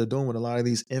 And that's what they're doing with a lot of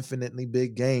these infinitely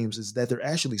big games is that they're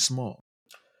actually small.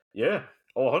 Yeah.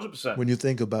 Oh, 100%. When you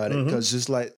think about it, because just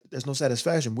like there's no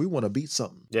satisfaction. We want to beat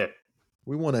something. Yeah.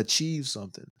 We want to achieve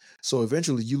something. So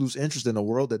eventually you lose interest in a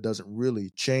world that doesn't really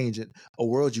change it, a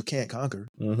world you can't conquer.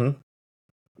 You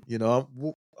know,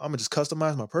 I'm going to just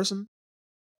customize my person.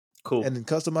 Cool. And then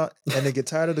customize, and then get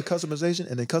tired of the customization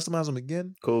and then customize them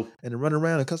again. Cool. And then run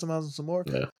around and customize them some more.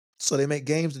 Yeah. So they make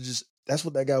games that that's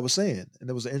what that guy was saying. And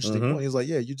it was an interesting point. He was like,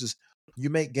 yeah, you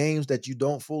make games that you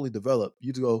don't fully develop.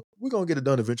 You just go, we're going to get it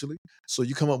done eventually. So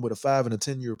you come up with a 5 and a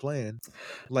 10-year plan,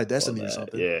 like Destiny or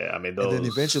something. Yeah, I mean, and then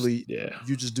eventually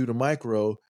you just do the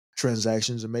micro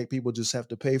transactions and make people just have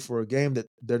to pay for a game that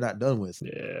they're not done with.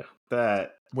 Yeah,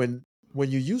 that when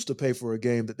you used to pay for a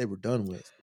game that they were done with.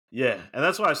 Yeah, and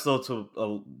that's why I still, to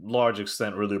a large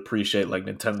extent, really appreciate like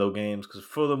Nintendo games because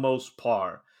for the most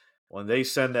part, when they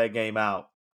send that game out,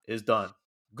 it's done.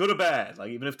 Good or bad. Like,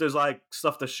 even if there's, like,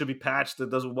 stuff that should be patched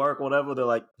that doesn't work or whatever, they're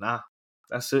like, nah,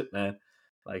 that's it, man.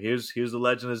 Like, here's The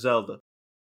Legend of Zelda.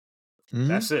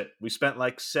 That's it. We spent,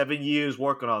 like, 7 years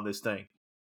working on this thing.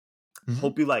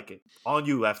 Hope you like it. On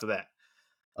you after that.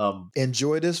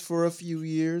 Enjoy this for a few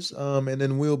years, and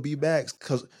then we'll be back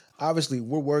because obviously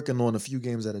we're working on a few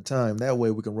games at a time. That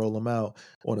way we can roll them out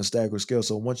on a staggered scale.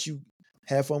 So once you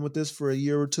have fun with this for a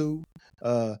year or two,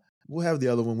 we'll have the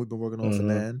other one we've been working on for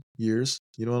 9 years.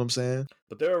 You know what I'm saying?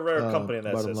 But they're a rare company in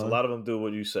that sense. A lot of them do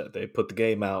what you said. They put the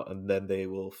game out and then they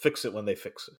will fix it when they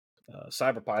fix it.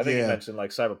 Cyberpunk, I think you mentioned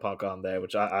like Cyberpunk on there,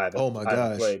 which I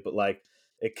haven't played, but like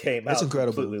it came out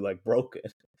completely like broken.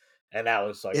 And that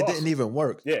was like it didn't even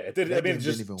work. Yeah, it didn't. I mean, it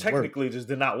just technically just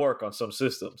did not work on some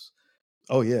systems.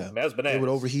 Oh yeah, I mean, that's bananas. It would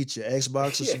overheat your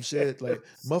Xbox or some shit. Like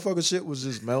motherfucker, shit was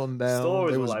just melting down.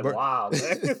 Stories were like, wow,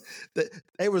 man.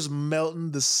 They was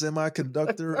melting the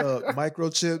semiconductor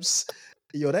microchips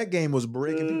Yo, that game was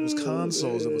breaking people's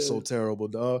consoles. It was so terrible,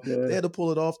 dog. Yeah. They had to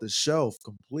pull it off the shelf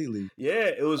completely. Yeah,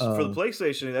 it was for the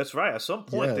PlayStation. That's right. At some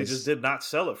point, they just did not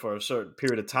sell it for a certain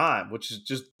period of time, which is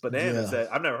just bananas.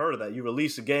 That I've never heard of that. You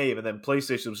release a game and then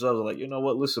PlayStation themselves are like, you know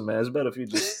what? Listen, man, it's better if you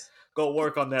just go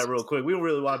work on that real quick. We don't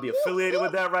really want to be affiliated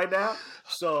with that right now,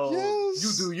 so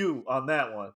you do you on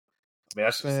that one. I mean,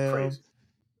 that's just crazy.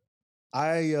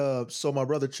 So my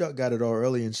brother Chuck got it all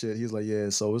early and shit. He's like, yeah,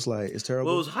 so it's like it's terrible.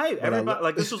 Well, it was hype. Everybody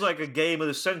like this was like a game of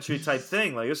the century type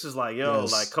thing. Like this is like,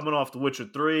 like coming off The Witcher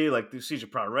 3, like the Siege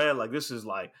of Pride Red, like this is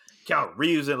like Keanu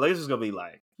Reeves and like this is gonna be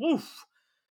like woof.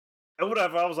 And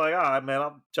whatever. I was like, all right, man,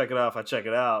 I'll check it out if I check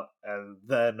it out. And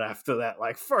then after that,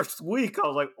 like first week, I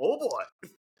was like, oh boy.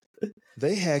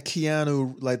 They had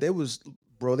Keanu, like they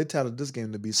touted this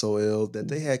game to be so ill that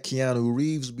they had Keanu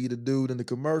Reeves be the dude in the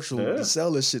commercial to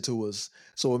sell this shit to us.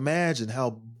 So imagine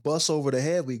how bust over the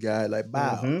head we got, like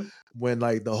bow, when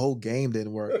like the whole game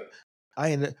didn't work.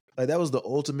 That was the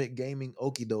ultimate gaming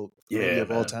okie doke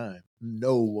of all time.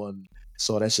 No one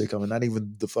saw that shit coming, not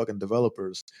even the fucking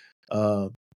developers.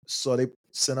 So they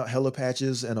sent out hella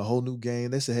patches and a whole new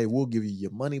game. They said, hey, we'll give you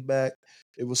your money back.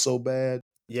 It was so bad.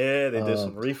 Yeah, they did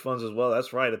some refunds as well.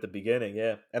 That's right, at the beginning,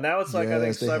 yeah. And now it's like, I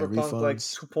think Cyberpunk like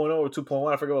 2.0 or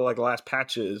 2.1. I forget what like the last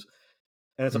patch is.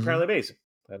 And it's apparently amazing.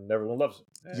 And everyone loves it.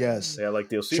 And they had like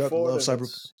DLC Chuck for it.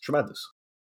 It's tremendous.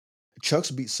 Chuck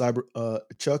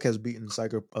has beaten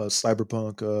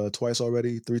Cyberpunk twice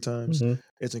already, 3 times.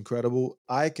 It's incredible.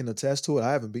 I can attest to it.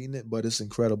 I haven't beaten it, but it's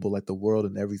incredible. Like the world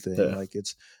and everything. Yeah. Like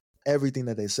it's everything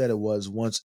that they said it was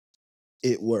once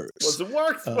it works. Was it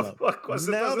worked?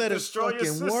 Now that it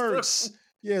fucking works.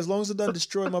 Yeah, as long as it doesn't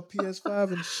destroy my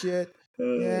PS5 and shit.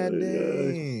 Yeah,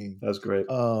 dang. That's great.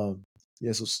 So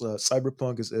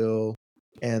Cyberpunk is ill.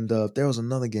 And there was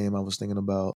another game I was thinking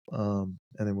about. And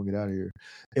then we'll get out of here.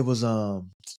 It was Cyberpunk.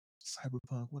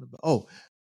 What about?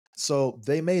 So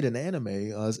they made an anime.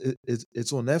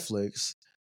 It's on Netflix.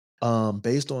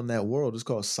 Based on that world. It's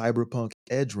called Cyberpunk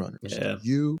Edge Runners. Yeah.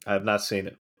 I have not seen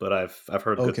it, but I've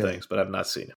heard good things, but I've not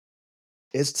seen it.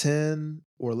 It's 10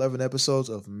 or 11 episodes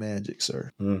of magic,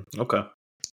 sir. Okay.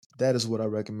 That is what I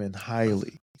recommend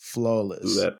highly.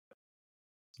 Flawless. Do that.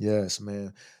 Yes,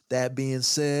 man. That being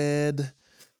said,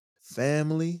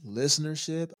 family,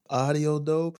 listenership, audio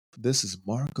dope. This is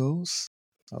Marcos,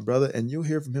 my brother, and you'll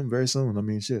hear from him very soon. I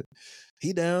mean, shit.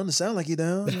 He down. It sound like he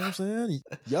down. You know what I'm saying?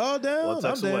 Y'all down? One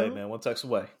text away, man. One text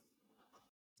away.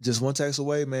 Just one text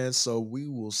away, man. So we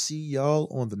will see y'all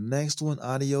on the next one.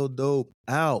 Audio dope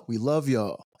out. We love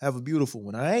y'all. Have a beautiful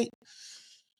one, all right?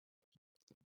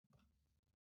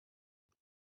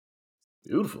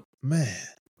 Beautiful. Man.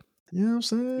 You know what I'm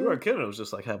saying? You weren't kidding. It was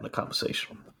just like having a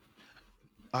conversation.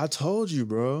 I told you,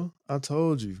 bro. I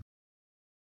told you.